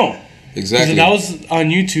 they don't. Exactly. That was on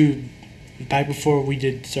YouTube back before we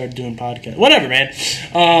started doing podcasts. Whatever, man.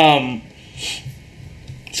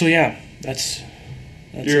 So yeah, that's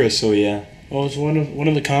You're so yeah. Well, it's one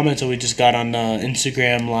of the comments that we just got on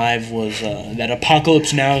Instagram Live was that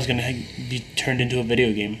Apocalypse Now is gonna be turned into a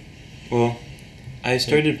video game. Well, I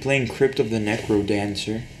started playing Crypt of the Necro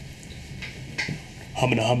Dancer.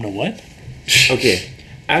 Humna what? Okay,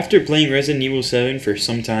 after playing Resident Evil 7 for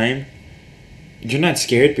some time, you're not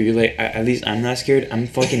scared, but you're like, at least I'm not scared. I'm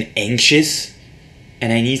fucking anxious,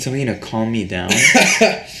 and I need something to calm me down.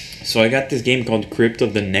 So I got this game called Crypt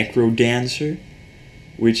of the Necro Dancer,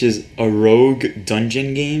 which is a rogue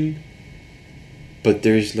dungeon game, but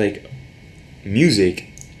there's like music,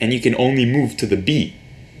 and you can only move to the beat.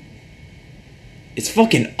 It's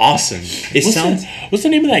fucking awesome. What's the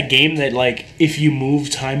name of that game that like if you move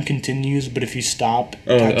time continues, but if you stop,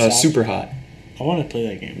 time stops? Super hot. I want to play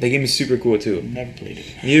that game. That game is super cool too. Never played it.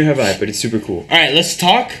 Neither have I, but it's super cool. All right, let's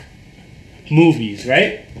talk movies.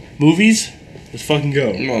 Right? Movies. Let's fucking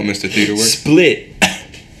go. Come on, Mr. Theater Work.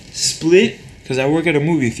 Split, because I work at a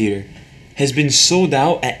movie theater, has been sold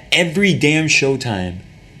out at every damn showtime,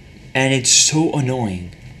 and it's so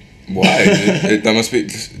annoying. Why? That must be.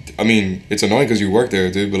 I mean, it's annoying because you work there,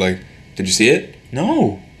 dude. But like, did you see it?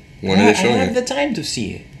 No. When are they I showing don't have it? the time to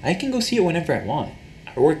see it. I can go see it whenever I want.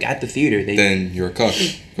 I work at the theater. Then you're a cuck.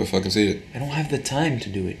 Go fucking see it I don't have the time to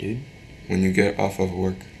do it, dude. when you get off of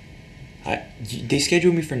work. They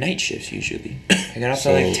schedule me for night shifts usually. I got off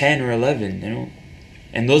at like So- 10 or 11, you know?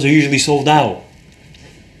 And those are usually sold out.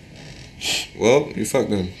 Well, you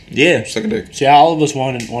fucked them. Yeah. Suck a dick. So yeah, all of us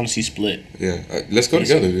want to see Split. Yeah, let's go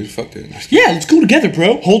together, dude. Fuck that. Yeah, let's go together,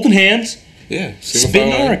 bro. Holding hands, Yeah,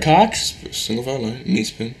 spitting on our cocks. Single file line, meat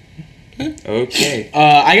spin. Okay.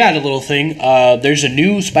 I got a little thing. There's a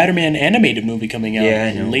new Spider-Man animated movie coming out Yeah,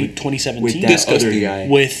 I know. in late With 2017 that Disgusting. other guy.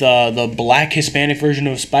 with the black Hispanic version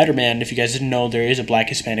of Spider-Man. If you guys didn't know, there is a black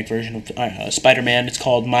Hispanic version of Spider-Man. It's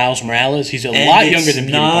called Miles Morales. He's a And lot it's younger than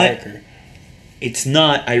Peter not- Parker. It's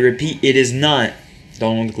not, I repeat, it is not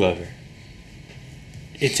Donald Glover.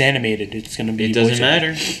 It's animated. It's gonna be. It doesn't voice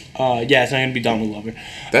matter. over. Yeah, it's not gonna be Donald Glover.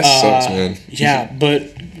 That sucks, man. Yeah, but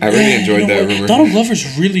I really yeah, enjoyed you know that what? rumor. Donald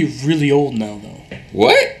Glover's really, really old now, though.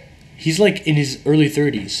 What? He's like in his early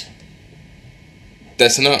 30s.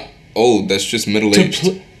 That's not old. That's just middle To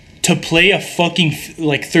aged. to play a fucking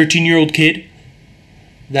like 13-year-old kid,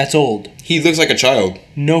 that's old. He looks like a child.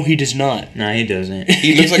 No, he does not. Nah, he doesn't.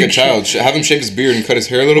 He looks like a child. Have him shave his beard and cut his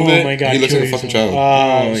hair a little bit. Oh my god! He looks like a kill fucking yourself.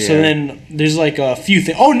 child. So yeah. then there's like a few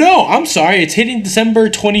things. Oh no! I'm sorry. It's hitting December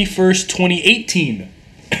 21st, 2018.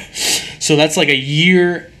 So that's like a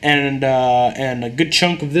year and a good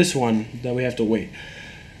chunk of this one that we have to wait.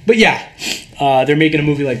 But yeah, they're making a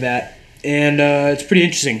movie like that, and it's pretty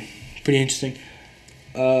interesting. Pretty interesting.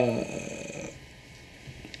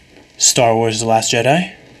 Star Wars: The Last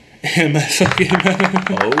Jedi. Am I fucking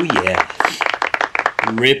Oh,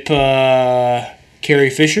 yeah. rip Carrie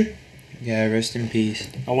Fisher? Yeah, rest in peace.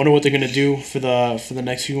 I wonder what they're gonna do for the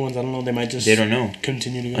next few ones. I don't know. They might just They don't know.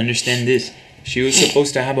 continue to go. Understand this. She was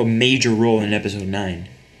supposed to have a major role in episode 9.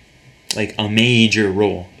 Like, a major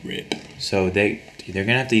role. Rip. So they're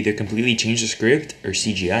gonna have to either completely change the script or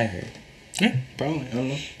CGI her. Yeah, probably. I don't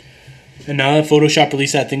know. And now that Photoshop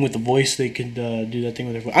released that thing with the voice, they could do that thing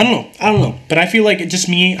with their voice. I don't know. But I feel like just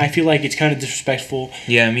me. I feel like it's kind of disrespectful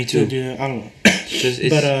Yeah, me to too. do that. I don't know. Just,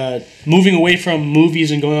 it's, But moving away from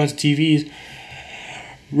movies and going on to TVs,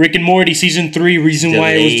 Rick and Morty season 3. Reason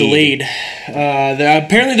why it was delayed.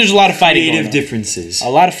 Apparently, there's a lot of fighting. creative Going on. differences. A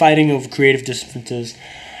lot of fighting of creative differences,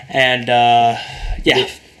 and yeah.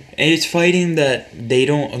 And it's fighting that they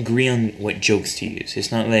don't agree on what jokes to use.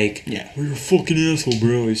 It's not like, Yeah. "Well, you're a fucking asshole,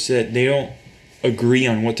 bro." It's that they don't agree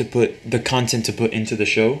on what to put, the content to put into the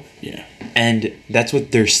show. Yeah. And that's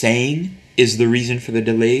what they're saying is the reason for the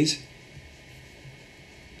delays.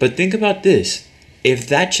 But think about this. If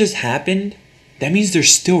that just happened, that means they're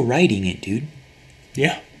still writing it, dude.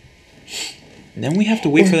 Yeah. And then we have to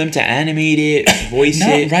wait for them to animate it, voice Not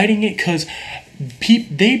it. writing it because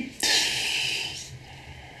they.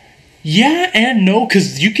 Yeah and no,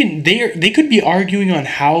 because they could be arguing on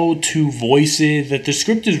how to voice it. That the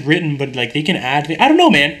script is written, but like they can add. I don't know,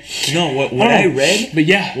 man. No, what I I don't know. read But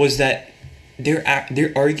yeah, was that they're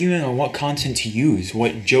arguing on what content to use,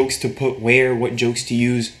 what jokes to put where, what jokes to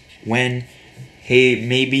use when. Hey,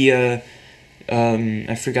 maybe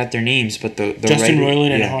I forgot their names, but the Justin writer,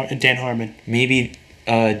 Roiland yeah. and Dan Harmon. Maybe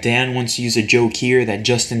Dan wants to use a joke here that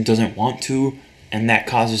Justin doesn't want to, and that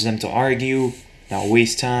causes them to argue. That'll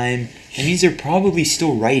waste time. That means they're probably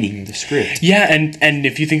still writing the script. Yeah, and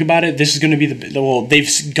if you think about it, this is going to be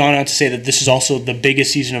they've gone out to say that this is also the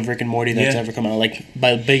biggest season of Rick and Morty that's ever come out. Like,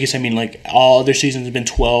 by biggest, I mean, like, all other seasons have been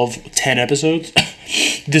 10 episodes.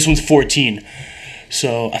 This one's 14.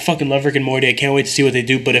 So, I fucking love Rick and Morty. I can't wait to see what they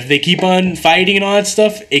do. But if they keep on fighting and all that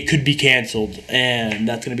stuff, it could be canceled. And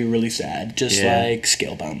that's going to be really sad. Just like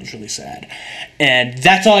Scalebound was really sad. And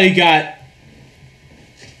that's all you got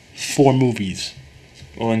for movies.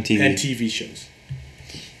 On TV. And TV shows.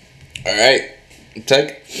 All right,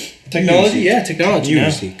 Technology? Yeah, technology.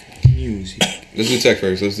 Music. Music. Let's do tech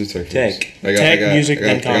first. Tech, music,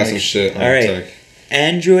 then I got some comics. shit on All right. tech.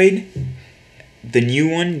 Android, the new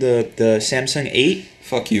one, the Samsung 8,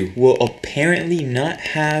 Fuck you. will apparently not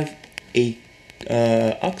have a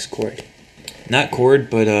aux cord. Not cord,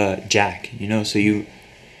 but jack. You know, so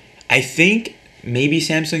I think maybe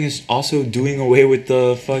Samsung is also doing away with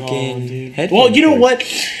the fucking headphone Well, you know cord. what?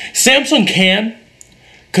 Samsung can,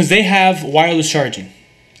 because they have wireless charging.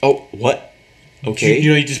 Oh, what? Okay. You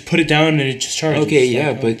know, you just put it down and it just charges. Okay, It's yeah,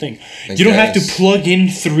 like a but- thing. I You don't have to guess. plug in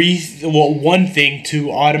one thing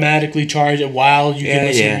to automatically charge it while you can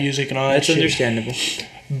listen to music and all that That's shit. understandable.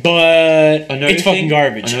 But Another it's fucking thing-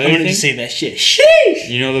 garbage. another I'm gonna thing- just say that shit. Sheesh!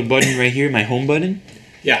 You know the button right here, my home button?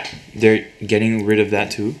 Yeah. They're getting rid of that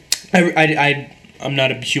too. I'm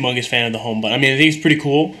not a humongous fan of the home button. I mean, I think it's pretty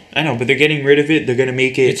cool. I know, but they're getting rid of it. They're gonna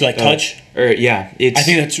make it. It's like touch? Or yeah, it's. I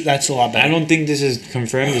think that's a lot better. I don't think this is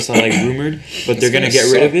confirmed. It's not like rumored, but they're It's gonna get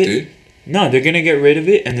rid suck, of it. dude. No, they're gonna get rid of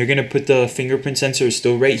it, and they're gonna put the fingerprint sensor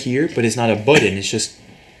still right here, but it's not a button. It's just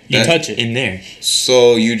You That- touch it. in there.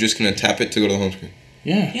 So you just gonna tap it to go to the home screen?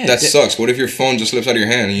 Yeah. Yeah, That th- sucks. What if your phone just slips out of your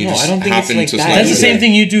hand and you No, just I don't think it's happen like to that. slide That's the over same there?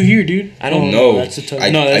 thing you do here, dude. I don't No, That's a touch. I-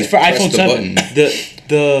 No, that's I for pressed iPhone the 7. button.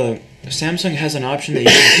 The Samsung has an option that you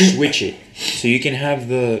can switch it, so you can have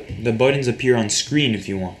the buttons appear on screen if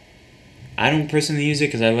you want. I don't personally use it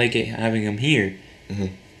because I like it having them here, Mhm.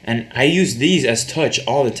 and I use these as touch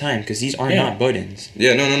all the time because these are Yeah. not buttons.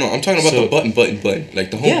 Yeah, no. I'm talking about So- the button. Like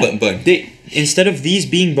the home button. They instead of these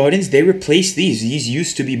being buttons, they replaced these. These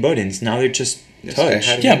used to be buttons. Now they're just Yes, I touch.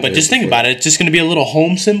 had it. Yeah, but just think about it. It's just going to be a little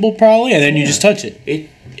home symbol probably, and then you Yeah. just touch it.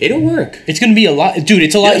 It'll work. It's going to be a lot. Dude,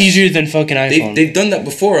 it's a lot Yes. easier than fucking iPhone. They've done that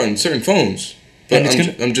before on certain phones. But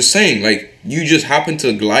And I'm just saying, like, you just happen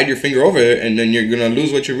to glide your finger over it, and then you're gonna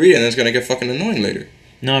lose what you're reading, and it's gonna get fucking annoying later.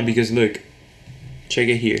 No, because look, check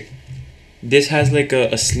it here. This has like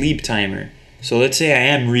a sleep timer. So let's say I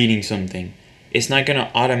am reading something. It's not gonna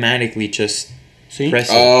automatically just See? press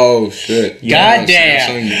it. Oh shit! God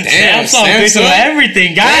damn. Samsung fixed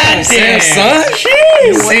everything. God damn.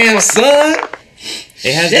 Samsung.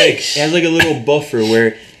 It has like a little buffer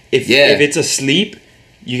where if it's asleep,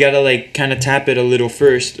 you gotta like kind of tap it a little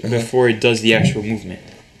first before it does the actual movement.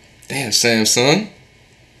 Damn, Samsung.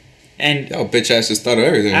 And Y'all bitch asses thought of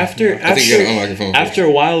everything. I think you gotta unlock your phone. after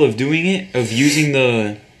a while of doing it, of using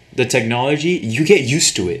the technology, you get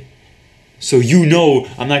used to it. So you know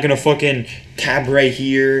I'm not gonna fucking tap right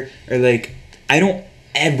here or like I don't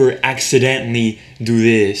ever accidentally do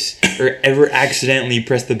this or ever accidentally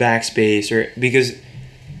press the backspace or because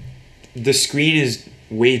the screen is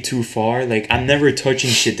way too far. Like I'm never touching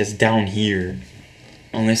shit that's down here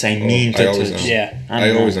unless I mean I to always touch. am. Yeah. I'm I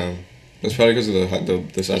not. always am. That's probably because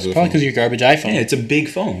of the size of the Probably phone. because of your garbage iPhone. Yeah, it's a big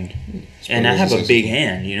phone. And I probably have the a size big of the phone.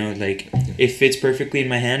 hand, you know, like it fits perfectly in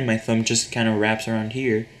my hand. My thumb just kind of wraps around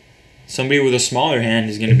here. Somebody with a smaller hand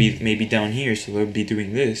is gonna be maybe down here, so they'll be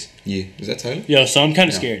doing this. Yeah, is that Tyler? Yo, so I'm kind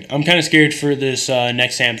of No. scared. I'm kind of scared for this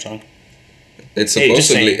next Samsung. It's Hey, just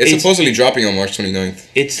supposedly saying, it's supposedly dropping on March 29th.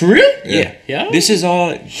 It's For real? yeah. Yeah? This is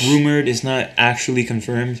all rumored. It's not actually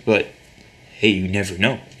confirmed, but hey, you never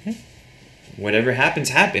know. Whatever happens,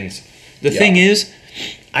 happens. The Yeah. thing is,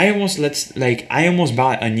 I almost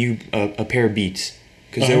bought a new a pair of Beats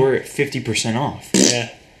because they Uh-huh. were 50% off Yeah.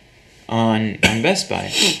 on Best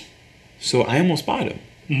Buy. So I almost bought them.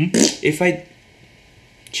 Mhm. If I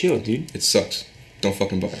chill, dude, It sucks. Don't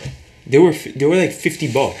fucking buy it. they were like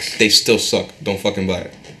 $50. They still suck. Don't fucking buy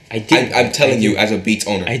it. I did. I'm telling I you, did. as a Beats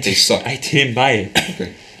owner, I they did, suck. I didn't buy it,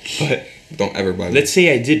 Okay. but Don't ever buy them. let's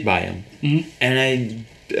say I did buy them, Mhm. and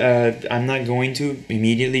I'm not going to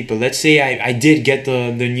immediately, but let's say I did get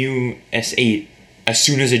the new S8 as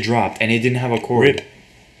soon as it dropped, and it didn't have a cord. Rip.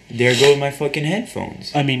 There go my fucking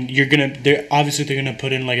headphones. I mean, they're gonna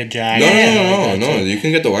put in like a jack. No, Like that, no. so- You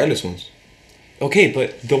can get the wireless ones. Okay,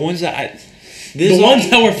 but the ones that ones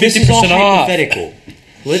that were this is all 50% off. hypothetical.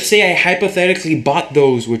 Let's say I hypothetically bought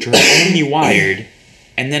those, which are only wired,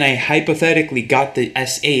 and then I hypothetically got the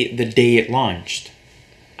S8 the day it launched.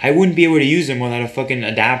 I wouldn't be able to use them without a fucking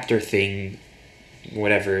adapter thing,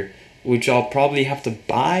 whatever, which I'll probably have to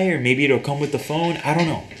buy, or maybe it'll come with the phone. I don't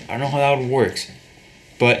know. I don't know how that one works.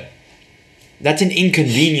 But that's an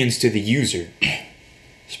inconvenience to the user.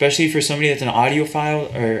 Especially for somebody that's an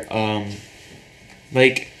audiophile, or,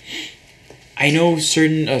 like, I know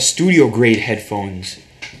certain studio grade headphones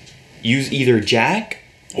use either jack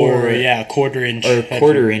or yeah, quarter inch. or headphone.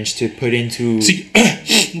 quarter inch to put into. See,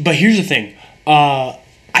 but here's the thing.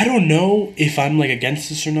 I don't know if I'm like against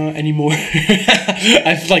this or not anymore.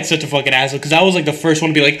 I feel like such a fucking asshole because I was like the first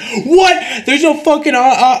one to be like, "What? There's no fucking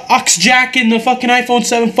aux jack in the fucking iPhone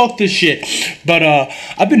 7. Fuck this shit." But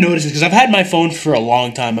I've been noticing because I've had my phone for a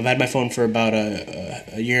long time. I've had my phone for about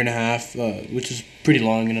a year and a half, which is pretty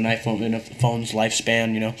long in a phone's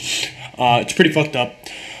lifespan. You know, it's pretty fucked up.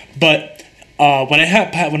 But when I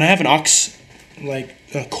have an aux like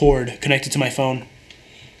a cord connected to my phone.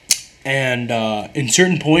 And in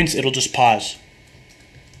certain points, it'll just pause.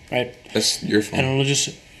 Right? That's your phone. And it'll just...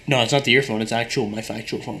 No, it's not the earphone. It's my actual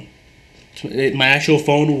phone. My actual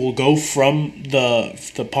phone will go from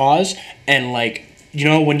the pause and, like, you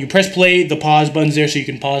know, when you press play, the pause button's there so you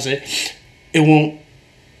can pause it. It won't...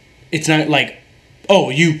 It's not like... Oh,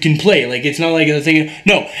 you can play. Like, it's not like a thing...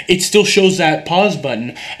 No, it still shows that pause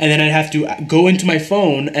button. And then I'd have to go into my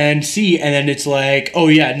phone and see. And then it's like... Oh,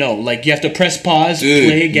 yeah, no. Like, you have to press pause, Dude,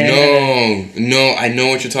 play again. no, I know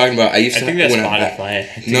what you're talking about. I think that's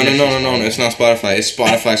Spotify. No, it's not Spotify. It's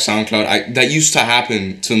Spotify, SoundCloud. That used to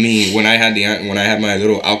happen to me when I had my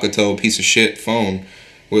little Alcatel piece of shit phone,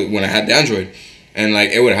 when I had the Android, and like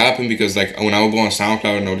it would happen because like when I would go on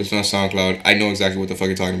SoundCloud and notice on SoundCloud, I know exactly what the fuck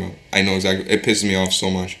you're talking about. I know exactly. It pisses me off so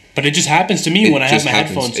much. But it just happens to me It when I have just my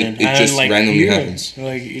happens. headphones in. It And just like, randomly yeah, happens.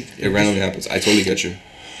 Like It randomly happens. I totally get you.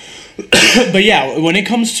 But yeah, when it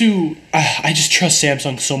comes to, I just trust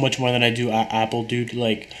Samsung so much more than I do Apple, dude.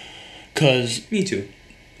 Like, cause Me too.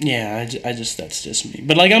 yeah, I just that's just me.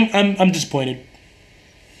 But like, I'm disappointed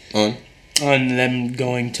On. them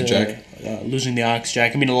going to Jack? losing the aux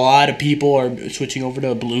jack. I mean, a lot of people are switching over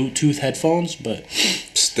to Bluetooth headphones, but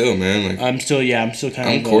Still, man, like I'm still kind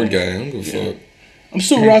I'm of a cord guy. I don't give a fuck. I'm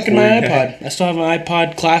still rocking my Cord guy. iPod. I still have an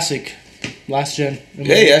iPod Classic, last gen.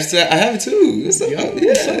 Hey, I have it too. What's up?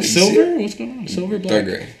 Yeah, Silver? What's going on? Silver, black, Dark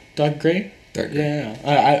gray. dark gray. Dark gray.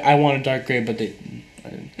 Yeah, I want a dark gray, but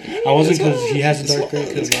I wasn't because he has a dark gray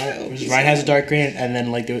because Ryan has a dark gray, and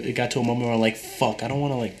then like it got to a moment where I'm like, fuck, I don't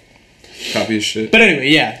want to like. Copy his shit. But anyway,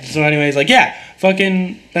 yeah. So anyways, like yeah,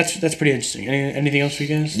 fucking that's pretty interesting. Anything else for you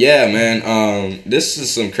guys? Yeah, man. This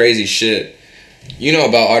is some crazy shit. You know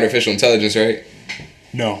about artificial intelligence, right?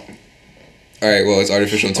 No. All right. Well, it's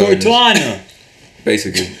artificial intelligence, Cortana.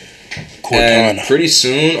 basically. Cortana. And pretty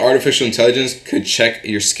soon, artificial intelligence could check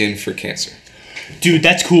your skin for cancer. Dude,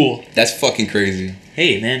 that's cool. That's fucking crazy.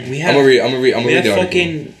 Hey man, we I'm have gonna read we have the article.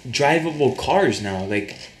 fucking drivable cars now,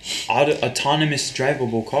 like autonomous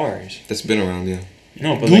drivable cars. That's been around, yeah.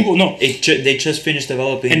 No, but Google- like, no. they just finished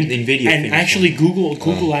developing NVIDIA. And finished actually, one.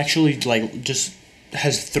 Google actually like just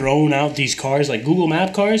has thrown out these cars like Google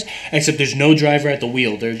Map cars, except there's no driver at the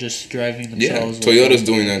wheel. They're just driving Yeah, themselves. Toyota's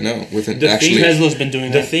doing that now. With an The thing actually, Tesla's been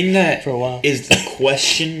doing The that thing that for a while. is the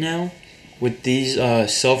question now with these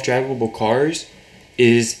self-drivable cars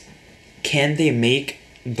is, can they make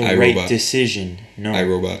the right iRobot. decision? No,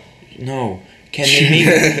 iRobot. no.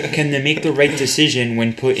 Can they make the right decision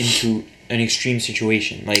when put into an extreme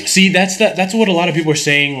situation? Like, See, that's what a lot of people are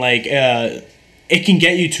saying. Like, it can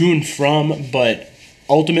get you to and from, but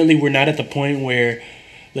ultimately, we're not at the point where,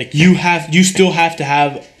 like, you still have to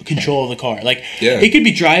have control of the car. Like, Yeah. it could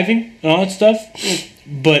be driving and all that stuff,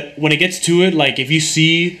 but when it gets to it, like, if you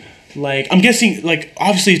see, like, I'm guessing, like,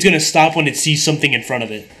 obviously, it's gonna stop when it sees something in front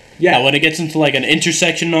of it. Yeah, when it gets into like an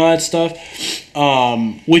intersection and all that stuff,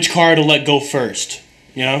 which car to let go first,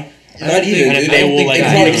 you know? Not even. And if Dude, they I don't will, think like, the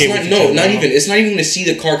car. communicate It's with not, each no, other. not even. It's not even to see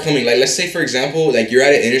the car coming. Like, let's say for example, like you're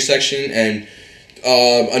at an intersection and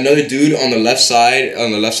another dude on the left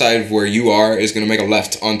side of where you are is gonna make a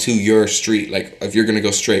left onto your street. Like if you're gonna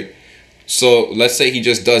go straight. So let's say he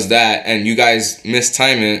just does that and you guys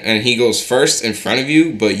mistime it and he goes first in front of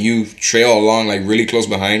you, but you trail along like really close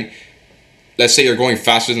behind. let's say you're going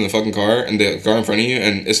faster than the fucking car and the car in front of you,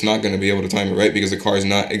 and it's not going to be able to time it right because the car is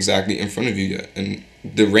not exactly in front of you yet. And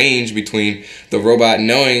the range between the robot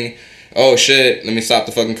knowing, oh shit, let me stop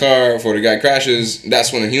the fucking car before the guy crashes,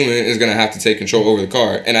 that's when a human is going to have to take control over the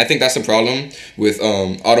car. And I think that's the problem with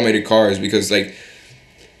automated cars, because like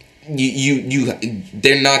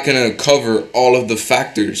they're not going to cover all of the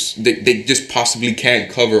factors. They just possibly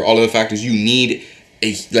can't cover all of the factors. You need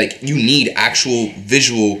actual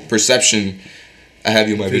visual perception. I have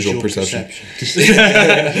you my visual perception.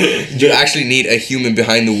 You actually need a human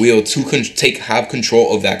behind the wheel to have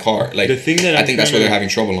control of that car. Like, the thing that I think that's where they're having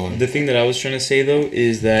trouble on. The thing that I was trying to say though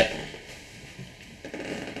is that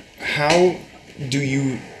how do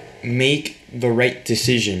you make the right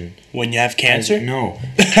decision When you have cancer?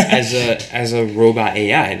 as a robot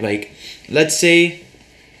AI? Like, let's say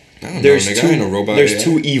there's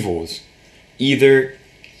two evils. Either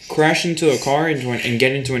crash into a car and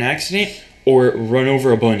get into an accident, or run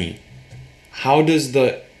over a bunny. How does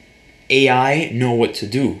the AI know what to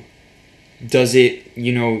do? Does it,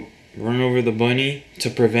 run over the bunny to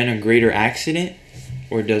prevent a greater accident?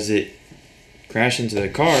 Or does it crash into the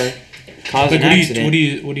car, cause an accident?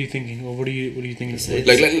 What are you thinking? What do you think it's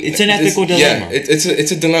It's an ethical dilemma. Yeah,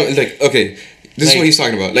 it's a dilemma. Like, okay, this is what he's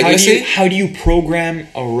talking about. Like, how do you program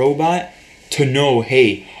a robot to know,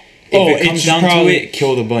 hey, if it comes down to it,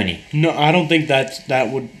 kill the bunny? No, I don't think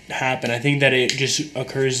that would happen. I think that it just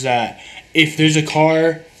occurs that if there's a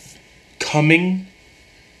car coming,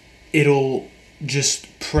 it'll just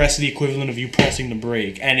press the equivalent of you pressing the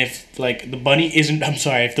brake. And if like the bunny isn't,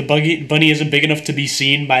 if the bunny isn't big enough to be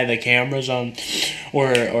seen by the cameras on,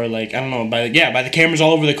 or like I don't know, by the cameras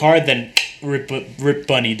all over the car, then rip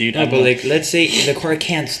bunny, dude. No, but like let's say the car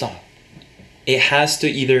can't stop. It has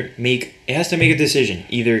to make a decision,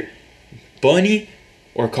 either bunny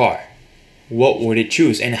or car. What would it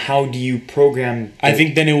choose, and how do you program? I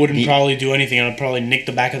think then it wouldn't probably do anything. It would probably nick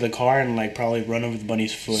the back of the car and like probably run over the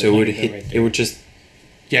bunny's foot. So it would hit. Right, it would just.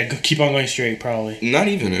 Yeah, keep on going straight. Probably. Not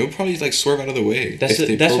even. It would probably like swerve out of the way. That's what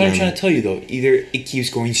I'm trying to tell you though. Either it keeps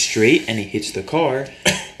going straight and it hits the car,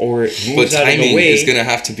 or it moves out of the way. But timing is gonna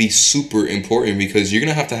have to be super important because you're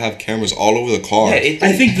gonna have to have cameras all over the car. Yeah,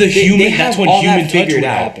 I think that's when human touch would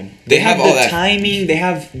happen. They have all that timing. They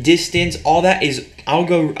have distance. All that is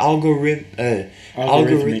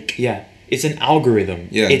algorithmic. Yeah, it's an algorithm.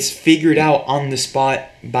 Yeah, it's figured out on the spot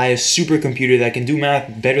by a supercomputer that can do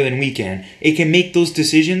math better than we can. It can make those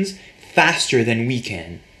decisions faster than we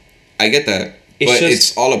can. I get that.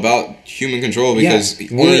 It's all about human control because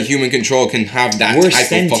only human control can have that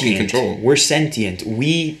type of fucking control. We're sentient.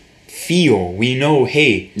 We feel. We know,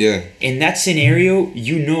 hey. Yeah. In that scenario,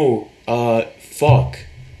 fuck.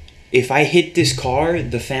 If I hit this car,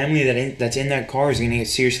 the family that's in that car is going to get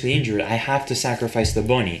seriously injured. I have to sacrifice the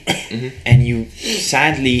bunny. Mm-hmm. And you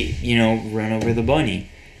sadly, run over the bunny.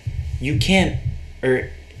 You can't...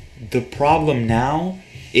 the problem now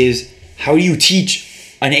is how do you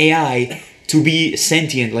teach an AI to be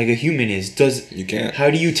sentient like a human is? You can't. How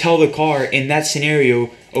do you tell the car in that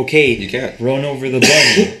scenario, okay, you can't run over the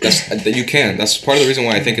bunny? You can. That's part of the reason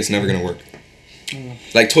why I think it's never going to work.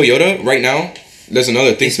 Like Toyota right now, there's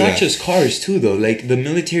another thing. It's not just cars too, though. Like the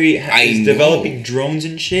military is developing drones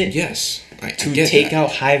and shit. Yes, to take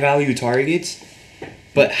out high value targets.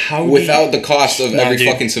 But how without the cost of every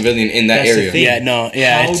fucking civilian in that area? How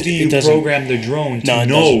do you program the drone to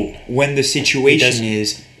know when the situation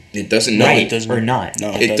is? It doesn't know. Right or not.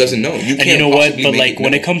 No, it doesn't know. You can't. And you know what? But like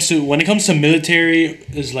when it comes to military,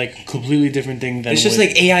 is like a completely different thing than. It's just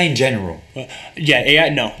like AI in general. AI.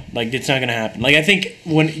 No, like it's not gonna happen. Like I think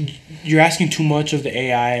when you're asking too much of the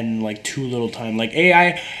AI in like too little time. Like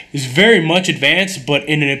AI is very much advanced, but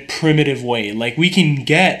in a primitive way. Like we can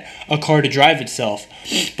get a car to drive itself,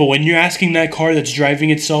 but when you're asking that car that's driving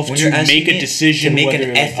itself to make a decision, to make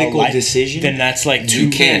an ethical decision, then that's like too. You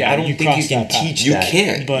can't. I don't think you can teach that. You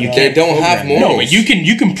can't. But, they don't have morals. No, but you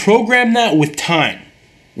can program that with time.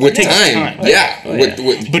 With time. Yeah. But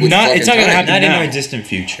not. It's not gonna happen not now. In our distant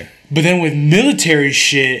future. But then with military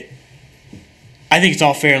shit, I think it's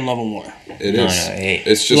all fair in level war. It is. Hey.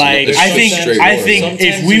 It's just like it's I think sometimes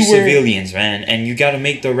if we were civilians, man, and you got to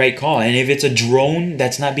make the right call. And if it's a drone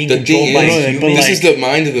that's not being controlled by a human, this is the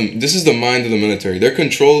mind of them. This is the mind of the military. They're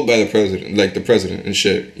controlled by the president, like the president and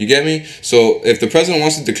shit. You get me? So if the president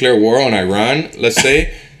wants to declare war on Iran, let's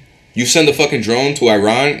say, you send a fucking drone to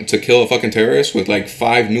Iran to kill a fucking terrorist with like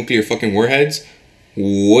 5 nuclear fucking warheads.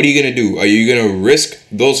 What are you gonna do? Are you gonna risk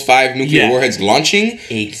those 5 nuclear warheads launching,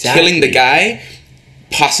 killing the guy?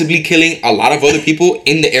 possibly killing a lot of other people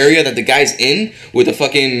in the area that the guy's in with a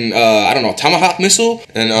fucking I don't know, tomahawk missile,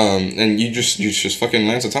 and you just fucking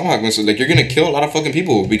lance a tomahawk missile, like, you're gonna kill a lot of fucking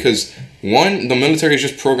people because one, the military is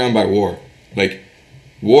just programmed by war. Like,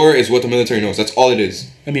 war is what the military knows. That's all it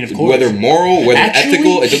is. I mean, of course. Whether moral, whether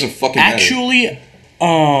ethical, it doesn't fucking matter. Actually,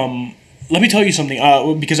 let me tell you something.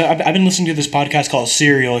 Because I've been listening to this podcast called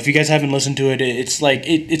Serial. If you guys haven't listened to it, it's like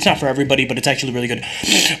it's not for everybody, but it's actually really good.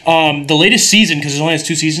 The latest season, because it only has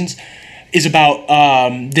 2 seasons, is about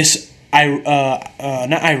this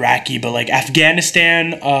not Iraqi, but like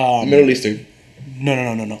Afghanistan. Middle Eastern.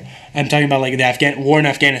 No. I'm talking about like the war in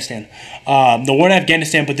Afghanistan. The war in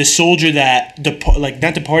Afghanistan, but this soldier that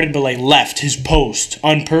not departed, but like left his post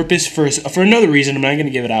on purpose for another reason. I'm not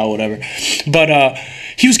gonna give it out, whatever. But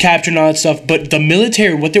he was captured and all that stuff. But the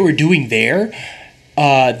military, what they were doing there,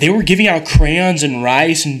 they were giving out crayons and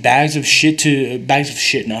rice and bags of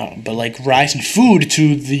rice and food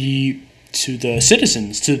to the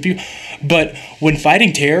citizens, to the people. But when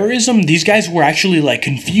fighting terrorism, these guys were actually like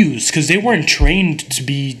confused because they weren't trained to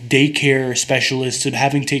be daycare specialists, to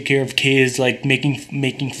having to take care of kids, like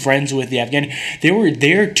making friends with the Afghan. They were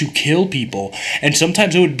there to kill people, and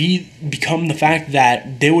sometimes it would become the fact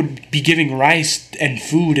that they would be giving rice and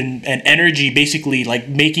food and energy, basically like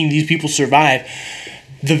making these people survive,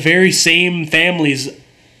 the very same families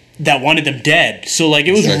that wanted them dead. So like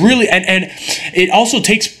it was really, and it also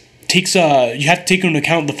takes you have to take into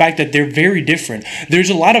account the fact that they're very different. There's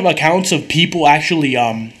a lot of accounts of people actually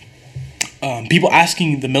people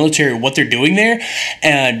asking the military what they're doing there,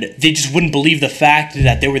 and they just wouldn't believe the fact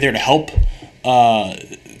that they were there to help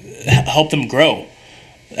them grow,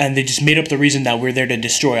 and they just made up the reason that we're there to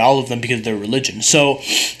destroy all of them because of their religion. So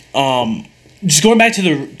just going back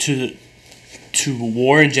to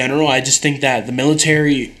war in general, I just think that the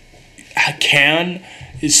military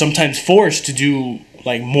is sometimes forced to do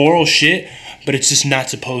like moral shit, but it's just not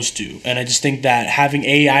supposed to. And I just think that having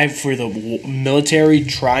AI for the military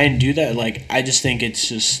try and do that, like, I just think it's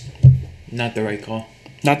just not the right call.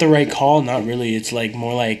 Not the right call, not really. It's like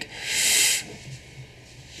more like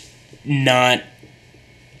not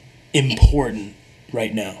important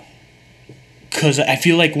right now. Because I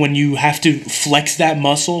feel like when you have to flex that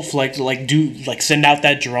muscle, send out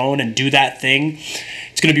that drone and do that thing,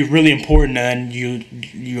 it's going to be really important, and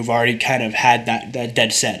you've already kind of had that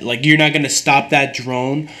dead set. Like, you're not going to stop that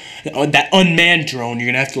drone, that unmanned drone. You're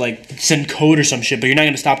going to have to like send code or some shit, but you're not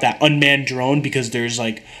going to stop that unmanned drone because there's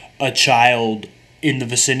like a child in the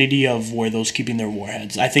vicinity of where those keeping their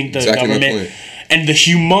warheads. I think the government and the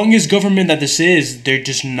humongous government that this is, they're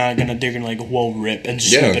just not gonna. They're gonna like rip and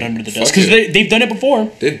sweep it under the dust because they've done it before.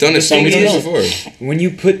 They've done it so many times before. When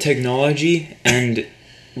you put technology and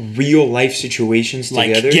real life situations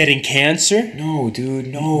together, like getting cancer. No, dude,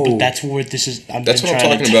 no. But that's where this is. That's what I'm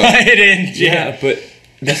talking about. Yeah, but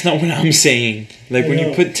that's not what I'm saying. Like when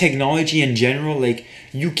you put technology in general, like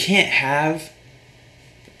you can't have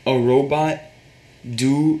a robot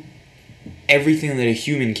do everything that a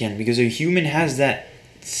human can, because a human has that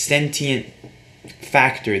sentient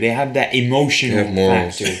factor. They have that emotional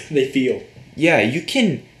factor. They feel. Yeah, you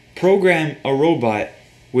can program a robot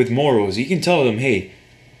with morals. You can tell them, hey,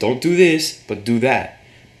 don't do this, but do that.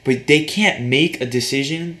 But they can't make a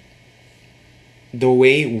decision the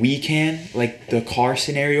way we can, like the car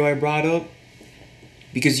scenario I brought up,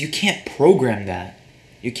 because you can't program that.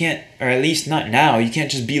 You can't, or at least not now. You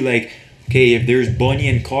can't just be like, okay, if there's bunny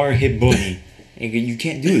in car, hit bunny. You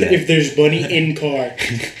can't do that. If there's bunny in car,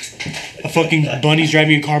 a fucking bunny's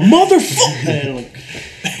driving a car, motherfucker.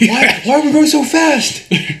 Like, why are we going so fast?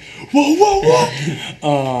 whoa.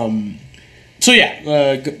 So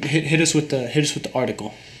yeah, hit us with the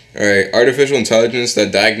article. All right, artificial intelligence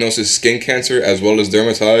that diagnoses skin cancer as well as a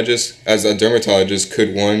dermatologist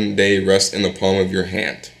could one day rest in the palm of your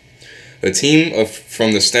hand. A team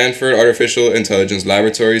from the Stanford Artificial Intelligence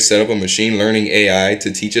Laboratory set up a machine learning AI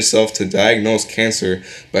to teach itself to diagnose cancer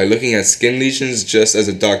by looking at skin lesions just as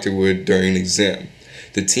a doctor would during an exam.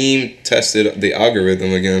 The team tested the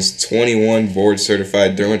algorithm against 21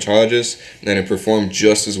 board-certified dermatologists, and it performed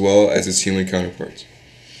just as well as its human counterparts.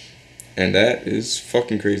 And that is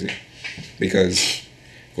fucking crazy. Because,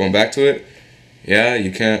 going back to it, yeah,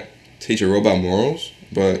 you can't teach a robot morals,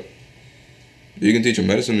 but you can teach him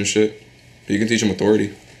medicine and shit. You can teach him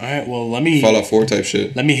authority. Alright, well, let me... Fallout 4 type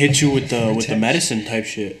shit. Let me hit you with the medicine type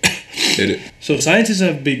shit. Hit it. So scientists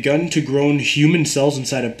have begun to grow human cells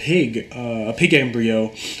inside a pig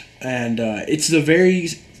embryo, and it's the very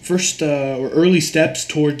first or early steps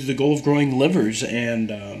towards the goal of growing livers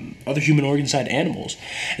and other human organs inside animals.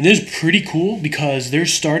 And this is pretty cool because they're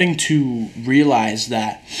starting to realize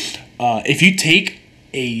that if you take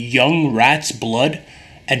a young rat's blood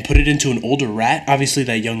and put it into an older rat, obviously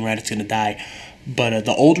that young rat is going to die. But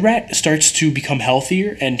the old rat starts to become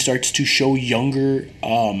healthier and starts to show younger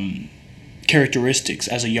characteristics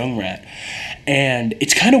as a young rat. And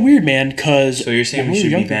it's kind of weird, man, because... So you're saying we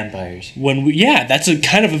should be vampires? Yeah, that's a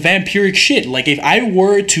kind of a vampiric shit. Like, if I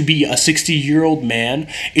were to be a 60-year-old man,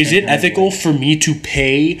 is it ethical for me to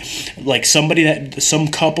pay, like, some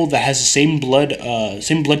couple that has the same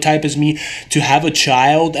blood type as me to have a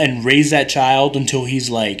child and raise that child until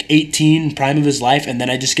he's, like, 18, prime of his life, and then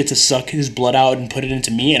I just get to suck his blood out and put it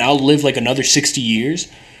into me, and I'll live, like, another 60 years?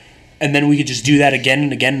 And then we could just do that again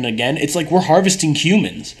and again and again. It's like we're harvesting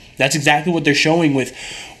humans. That's exactly what they're showing with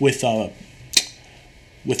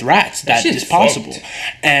rats. That is possible,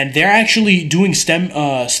 and they're actually doing stem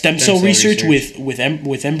cell research with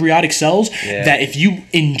embryonic cells. Yeah. That if you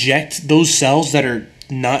inject those cells that are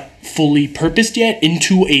not fully purposed yet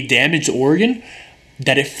into a damaged organ,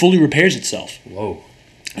 that it fully repairs itself. Whoa!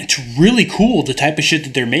 It's really cool the type of shit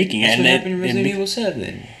that they're making. That's what happened in Resident Evil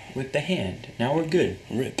 7 with the hand. Now we're good.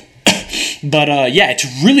 Rip. But yeah, it's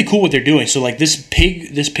really cool what they're doing. So like this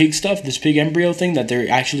pig embryo thing that they're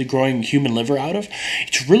actually growing human liver out of,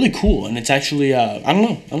 it's really cool, and it's actually I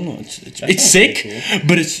don't know, it's sick, cool.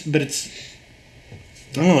 but it's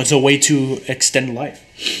I don't know, it's a way to extend life,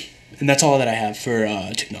 and that's all that I have for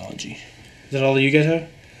technology. Is that all that you guys have?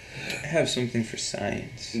 I have something for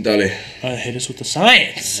science. Dale. Hit us with the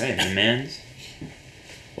science. All right, my mans.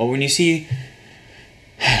 Well, when you see,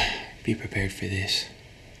 be prepared for this.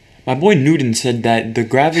 My boy Newton said that the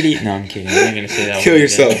gravity... No, I'm kidding. I'm not going to say that. Kill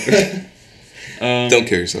yourself. Don't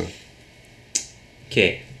kill yourself.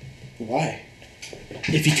 Okay. Why?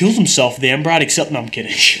 If he kills himself, the embryonic cell... No, I'm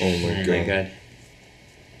kidding. Oh my god.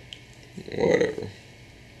 Whatever.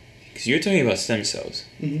 Because you're talking about stem cells.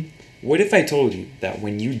 Mm-hmm. What if I told you that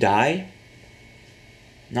when you die,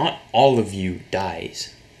 not all of you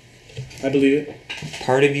dies? I believe it.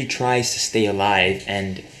 Part of you tries to stay alive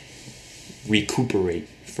and recuperate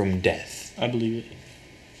from death. I believe it.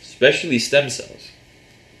 Especially stem cells.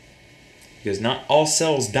 Because not all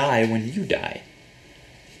cells die when you die.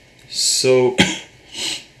 So,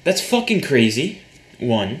 that's fucking crazy.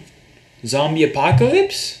 One. Zombie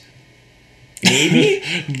apocalypse? Maybe?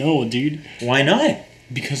 No, dude. Why not?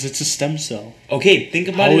 Because it's a stem cell. Okay, think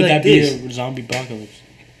about it like this. How would that be a zombie apocalypse?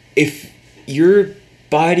 If your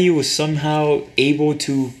body was somehow able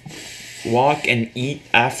to walk and eat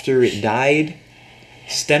after it died,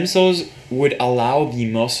 stem cells would allow the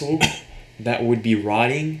muscle that would be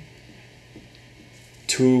rotting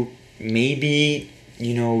to maybe,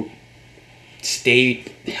 stay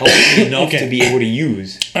healthy enough to be able to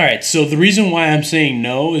use. Alright, so the reason why I'm saying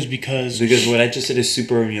no is because... Because what I just said is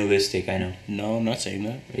super unrealistic, I know. No, I'm not saying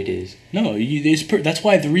that. It is. No, that's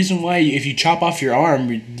why the reason why if you chop off your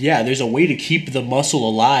arm, yeah, there's a way to keep the muscle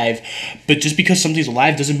alive, but just because something's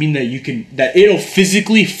alive doesn't mean that it'll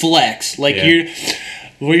physically flex. Like the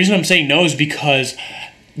reason I'm saying no is because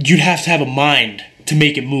you'd have to have a mind to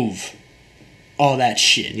make it move. All that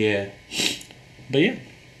shit. Yeah. But yeah.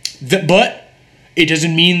 But it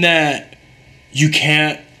doesn't mean that you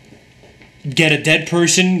can't get a dead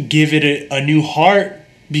person, give it a new heart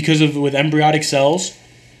with embryonic cells.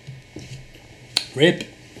 Rip.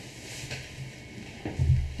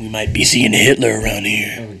 We might be seeing Hitler around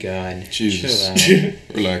here. Oh God. Jesus.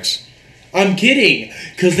 Relax. I'm kidding.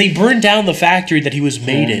 Because they burned down the factory that he was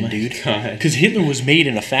made in, dude. God. Because Hitler was made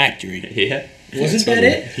in a factory. Yeah. Wasn't that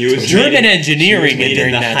it? He was German engineering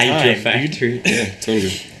during that Hydra time, factory. Dude. Yeah,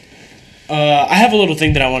 totally. I have a little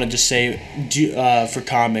thing that I wanted to say for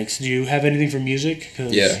comics. Do you have anything for music?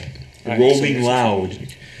 Yeah. Right, Rolling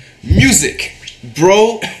Loud. Music.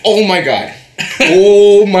 Bro, oh my god.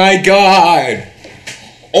 Oh my god.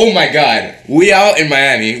 Oh my god. We out in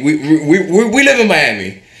Miami. We live in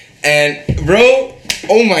Miami. And bro,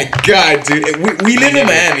 oh my god, dude. We live in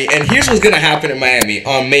Miami, and here's what's gonna happen in Miami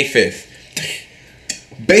on May 5th.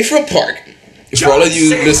 Bayfront Park. For all of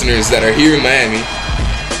you listeners that are here in Miami,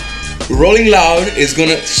 Rolling Loud is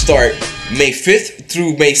gonna start May 5th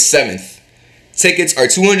through May 7th. Tickets are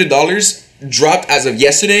 $200, dropped as of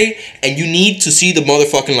yesterday, and you need to see the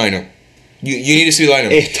motherfucking lineup. You need to see the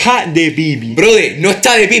lineup. Está de bibi. Brother, no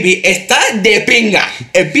está de pipi, está de pinga.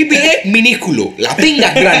 El pipi es minúsculo, la pinga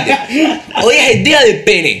es grande. Hoy es el día del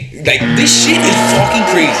pene. Like, this shit is fucking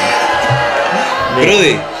crazy.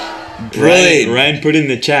 Brother. Ryan put in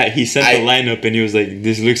the chat, he sent the lineup and he was like,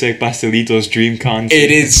 this looks like Pastelito's dream concert.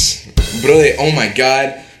 It is. Brother, oh my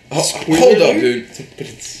god. Hold up, dude.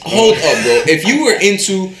 Hold up, bro. If you were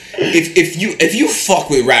into, if you fuck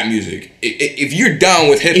with rap music, if you're down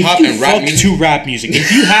with hip hop and rap music, to rap music.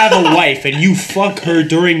 If you have a wife and you fuck her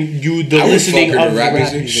during the I would listening fuck her of to rap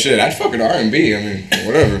rap music. Shit, I'd fuck her to R&B. I mean,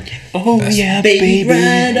 whatever. Oh yeah, baby.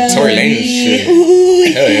 Tory Lanez shit.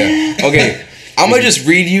 Ooh, Hell yeah. Okay, I'm gonna just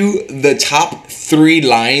read you the top 3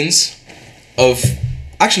 lines of.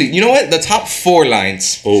 Actually, you know what? The top 4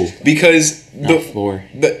 lines. Oh. Because Not 4.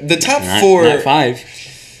 the top Not, 4. Not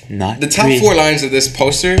 5. Not The top 3. 4 lines of this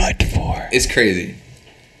poster But 4. is crazy.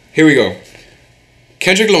 Here we go.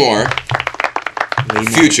 Kendrick Lamar,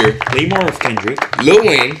 Future, Play more of Kendrick. Lil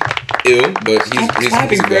Wayne, ill, but he's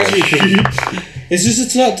a grab. It's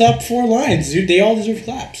just the top 4 lines, dude. They all deserve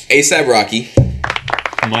claps. ASAP Rocky,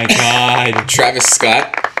 My God. Travis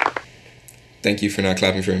Scott. Thank you for not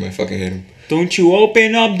clapping for him. I fucking hate him. Don't you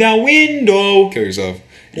open up that window. Kill yourself.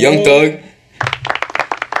 Young Thug,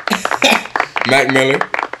 Mac Miller,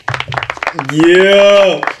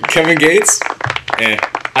 Yeah. Kevin Gates.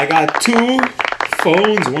 I got 2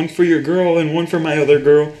 phones, one for your girl and one for my other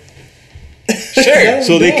girl. Sure.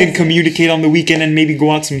 So they can communicate on the weekend and maybe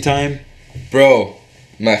go out sometime. Bro,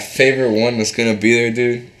 my favorite one that's gonna be there,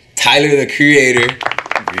 dude. Tyler, the Creator.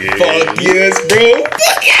 Fuck yes, bro.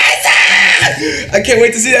 Fuck yes! I can't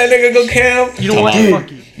wait to see that nigga go cam. You know what?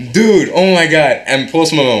 Fuck you. Dude, oh my god. And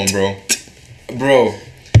Post Malone, bro. Bro.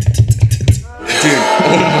 Dude,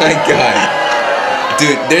 oh my god.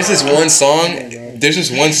 Dude, there's this one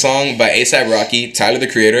song by ASAP Rocky, Tyler, the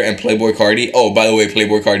Creator, and Playboi Carti. Oh, by the way,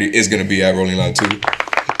 Playboi Carti is gonna be at Rolling Loud too.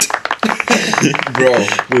 Bro.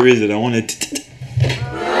 Where is it? I want to. Bro.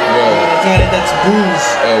 Got it. That's booze.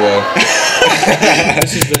 Oh well.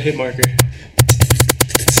 This is the hit marker.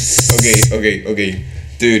 Okay.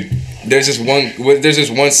 Dude, there's this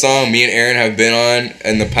one song me and Aaron have been on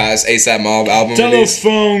in the past ASAP Mob album release.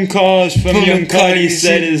 Telephone calls from Young Cardi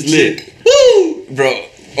said is lit. Woo! Bro,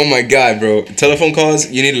 oh my god, bro. Telephone calls,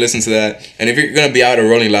 you need to listen to that. And if you're gonna be out at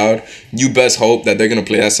Rolling Loud, you best hope that they're gonna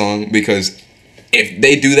play that song, because if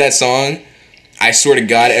they do that song, I swear to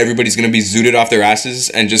God, everybody's gonna be zooted off their asses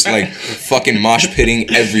and just like fucking mosh pitting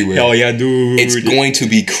everywhere. Hell yeah, dude. It's going to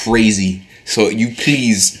be crazy. So you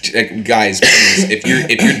please, guys, please,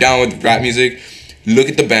 if you're down with rap music, look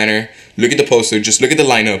at the banner, look at the poster, just look at the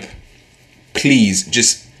lineup. Please,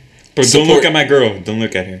 just. But don't look at my girl. Don't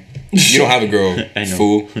look at her. You don't have a girl, I know.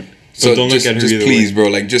 fool. So don't look at her just either please, way. bro.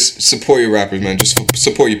 Like, just support your rappers, man. Just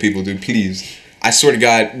support your people, dude. Please. I swear to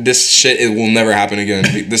God, this shit will never happen again.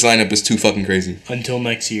 This lineup is too fucking crazy. Until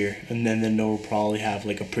next year, and then they'll probably have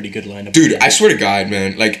like a pretty good lineup. Dude, I swear to God,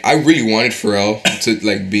 man. Like, I really wanted Pharrell to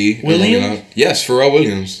like be Williams? Yes, Pharrell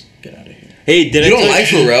Williams. Get out of here. Hey, did You I don't tell like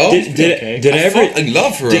Pharrell? Did I ever? I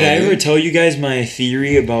love Pharrell. Did I ever dude. tell you guys my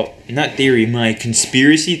theory about my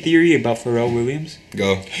conspiracy theory about Pharrell Williams?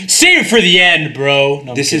 Go. Save it for the end, bro. No,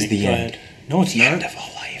 I'm This is kidding. the Go end. ahead. No, it's not. End of all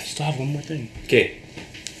life. Still have one more thing. Okay.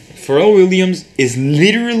 Pharrell Williams is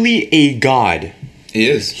literally a god. He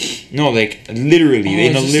is. No, like literally,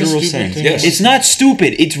 in a is this a literal stupid sense. thing? Yes. It's not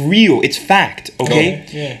stupid. It's real. It's fact. Okay.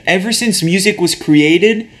 Yeah. Ever since music was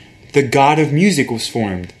created, the god of music was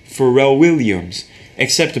formed. Pharrell Williams.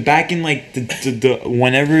 Except back in like the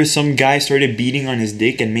whenever some guy started beating on his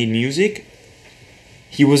dick and made music,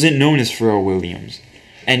 he wasn't known as Pharrell Williams.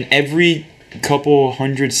 And every couple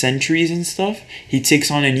hundred centuries and stuff, he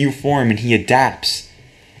takes on a new form and he adapts.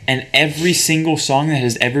 And every single song that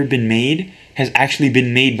has ever been made has actually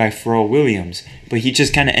been made by Pharrell Williams. But he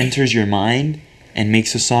just kind of enters your mind and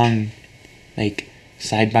makes a song like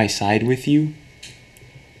side by side with you.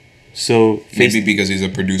 So Maybe because he's a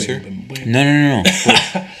producer. No.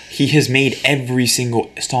 But he has made every single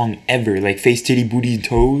song ever, like Face Titty Booty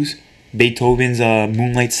Toes, Beethoven's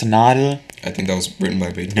Moonlight Sonata. I think that was written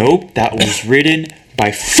by Beethoven. Nope, that was written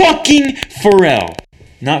by fucking Pharrell.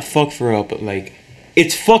 Not fuck Pharrell, but like,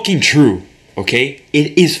 it's fucking true, okay?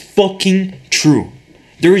 It is fucking true.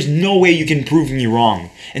 There is no way you can prove me wrong,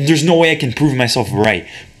 and there's no way I can prove myself right.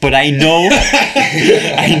 But I know,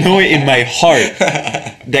 I know it in my heart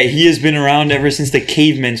that he has been around ever since the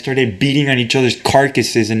cavemen started beating on each other's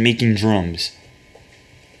carcasses and making drums.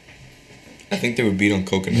 I think they would beat on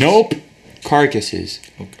coconuts. Nope, carcasses.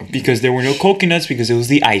 Okay. Because there were no coconuts because it was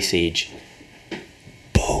the Ice Age.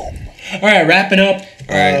 Boom. All right, wrapping up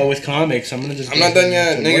Alright. with comics. I'm not done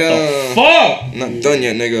yet, nigga. Fuck. I'm not done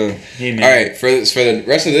yet, nigga. Hey, man. All right, for the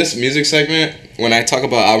rest of this music segment, when I talk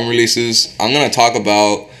about album releases, I'm gonna talk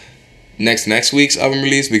about next week's album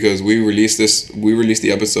release, because we released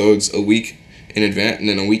the episodes a week in advance, and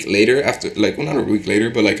then a week later after, like, well, not a week later,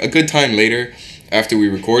 but like a good time later after we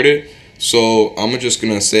record it. So I'm just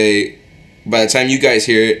gonna say by the time you guys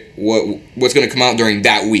hear it, what's gonna come out during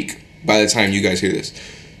that week. By the time you guys hear this,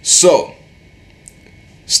 so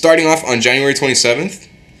starting off on January 27th,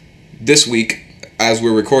 this week as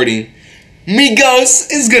we're recording, Migos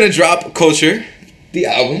is gonna drop Culture, the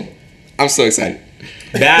album. I'm so excited.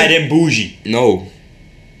 Bad and bougie. No.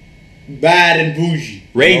 Bad and bougie.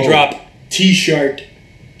 Raindrop. T-shirt.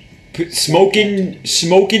 Smoking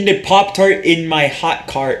the Pop-Tart in my hot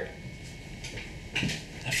cart.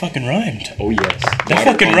 That fucking rhymed. Oh yes. That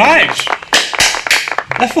fucking rhymed.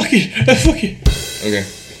 That fucking. Okay.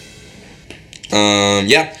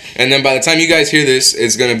 Yeah. And then by the time you guys hear this,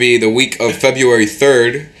 it's gonna be the week of February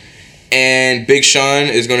 3rd, and Big Sean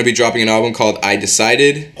is gonna be dropping an album called I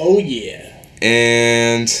Decided. Oh yeah.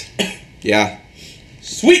 And yeah.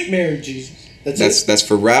 Sweet Mary Jesus. That's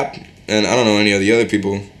for rap, and I don't know any of the other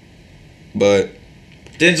people, but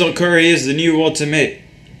Denzel Curry is the new ultimate.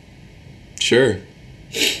 sure.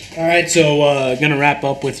 All right, so gonna wrap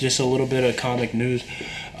up with just a little bit of comic news.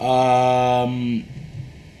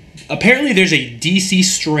 Apparently, there's a DC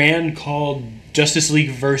strand called Justice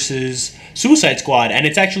League versus Suicide Squad, and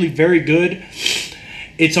it's actually very good.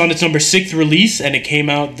 It's on its number 6th release, and it came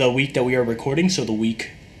out the week that we are recording, so the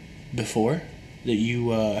week before that you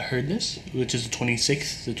heard this, which is the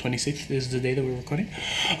 26th. The 26th is the day that we're recording.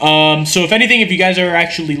 So if anything, if you guys are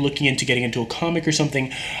actually looking into getting into a comic or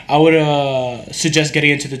something, I would suggest getting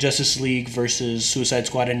into the Justice League versus Suicide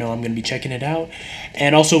Squad. I know I'm going to be checking it out.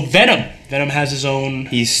 And also Venom. Venom has his own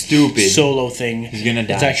He's stupid. solo thing. He's gonna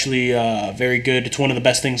die. It's actually very good. It's one of the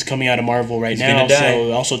best things coming out of Marvel right now. gonna die.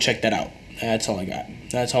 So also check that out. That's all I got.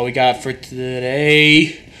 That's all we got for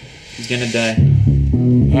today. He's gonna die.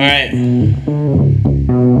 All right.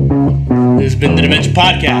 This has been the Dimension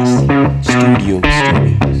Podcast. Studios.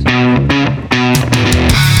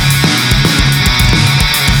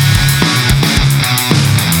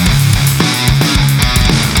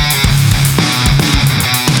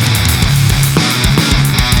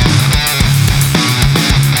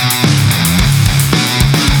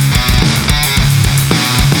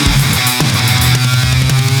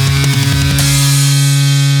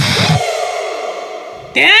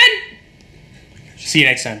 Dad? See you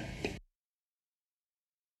next time.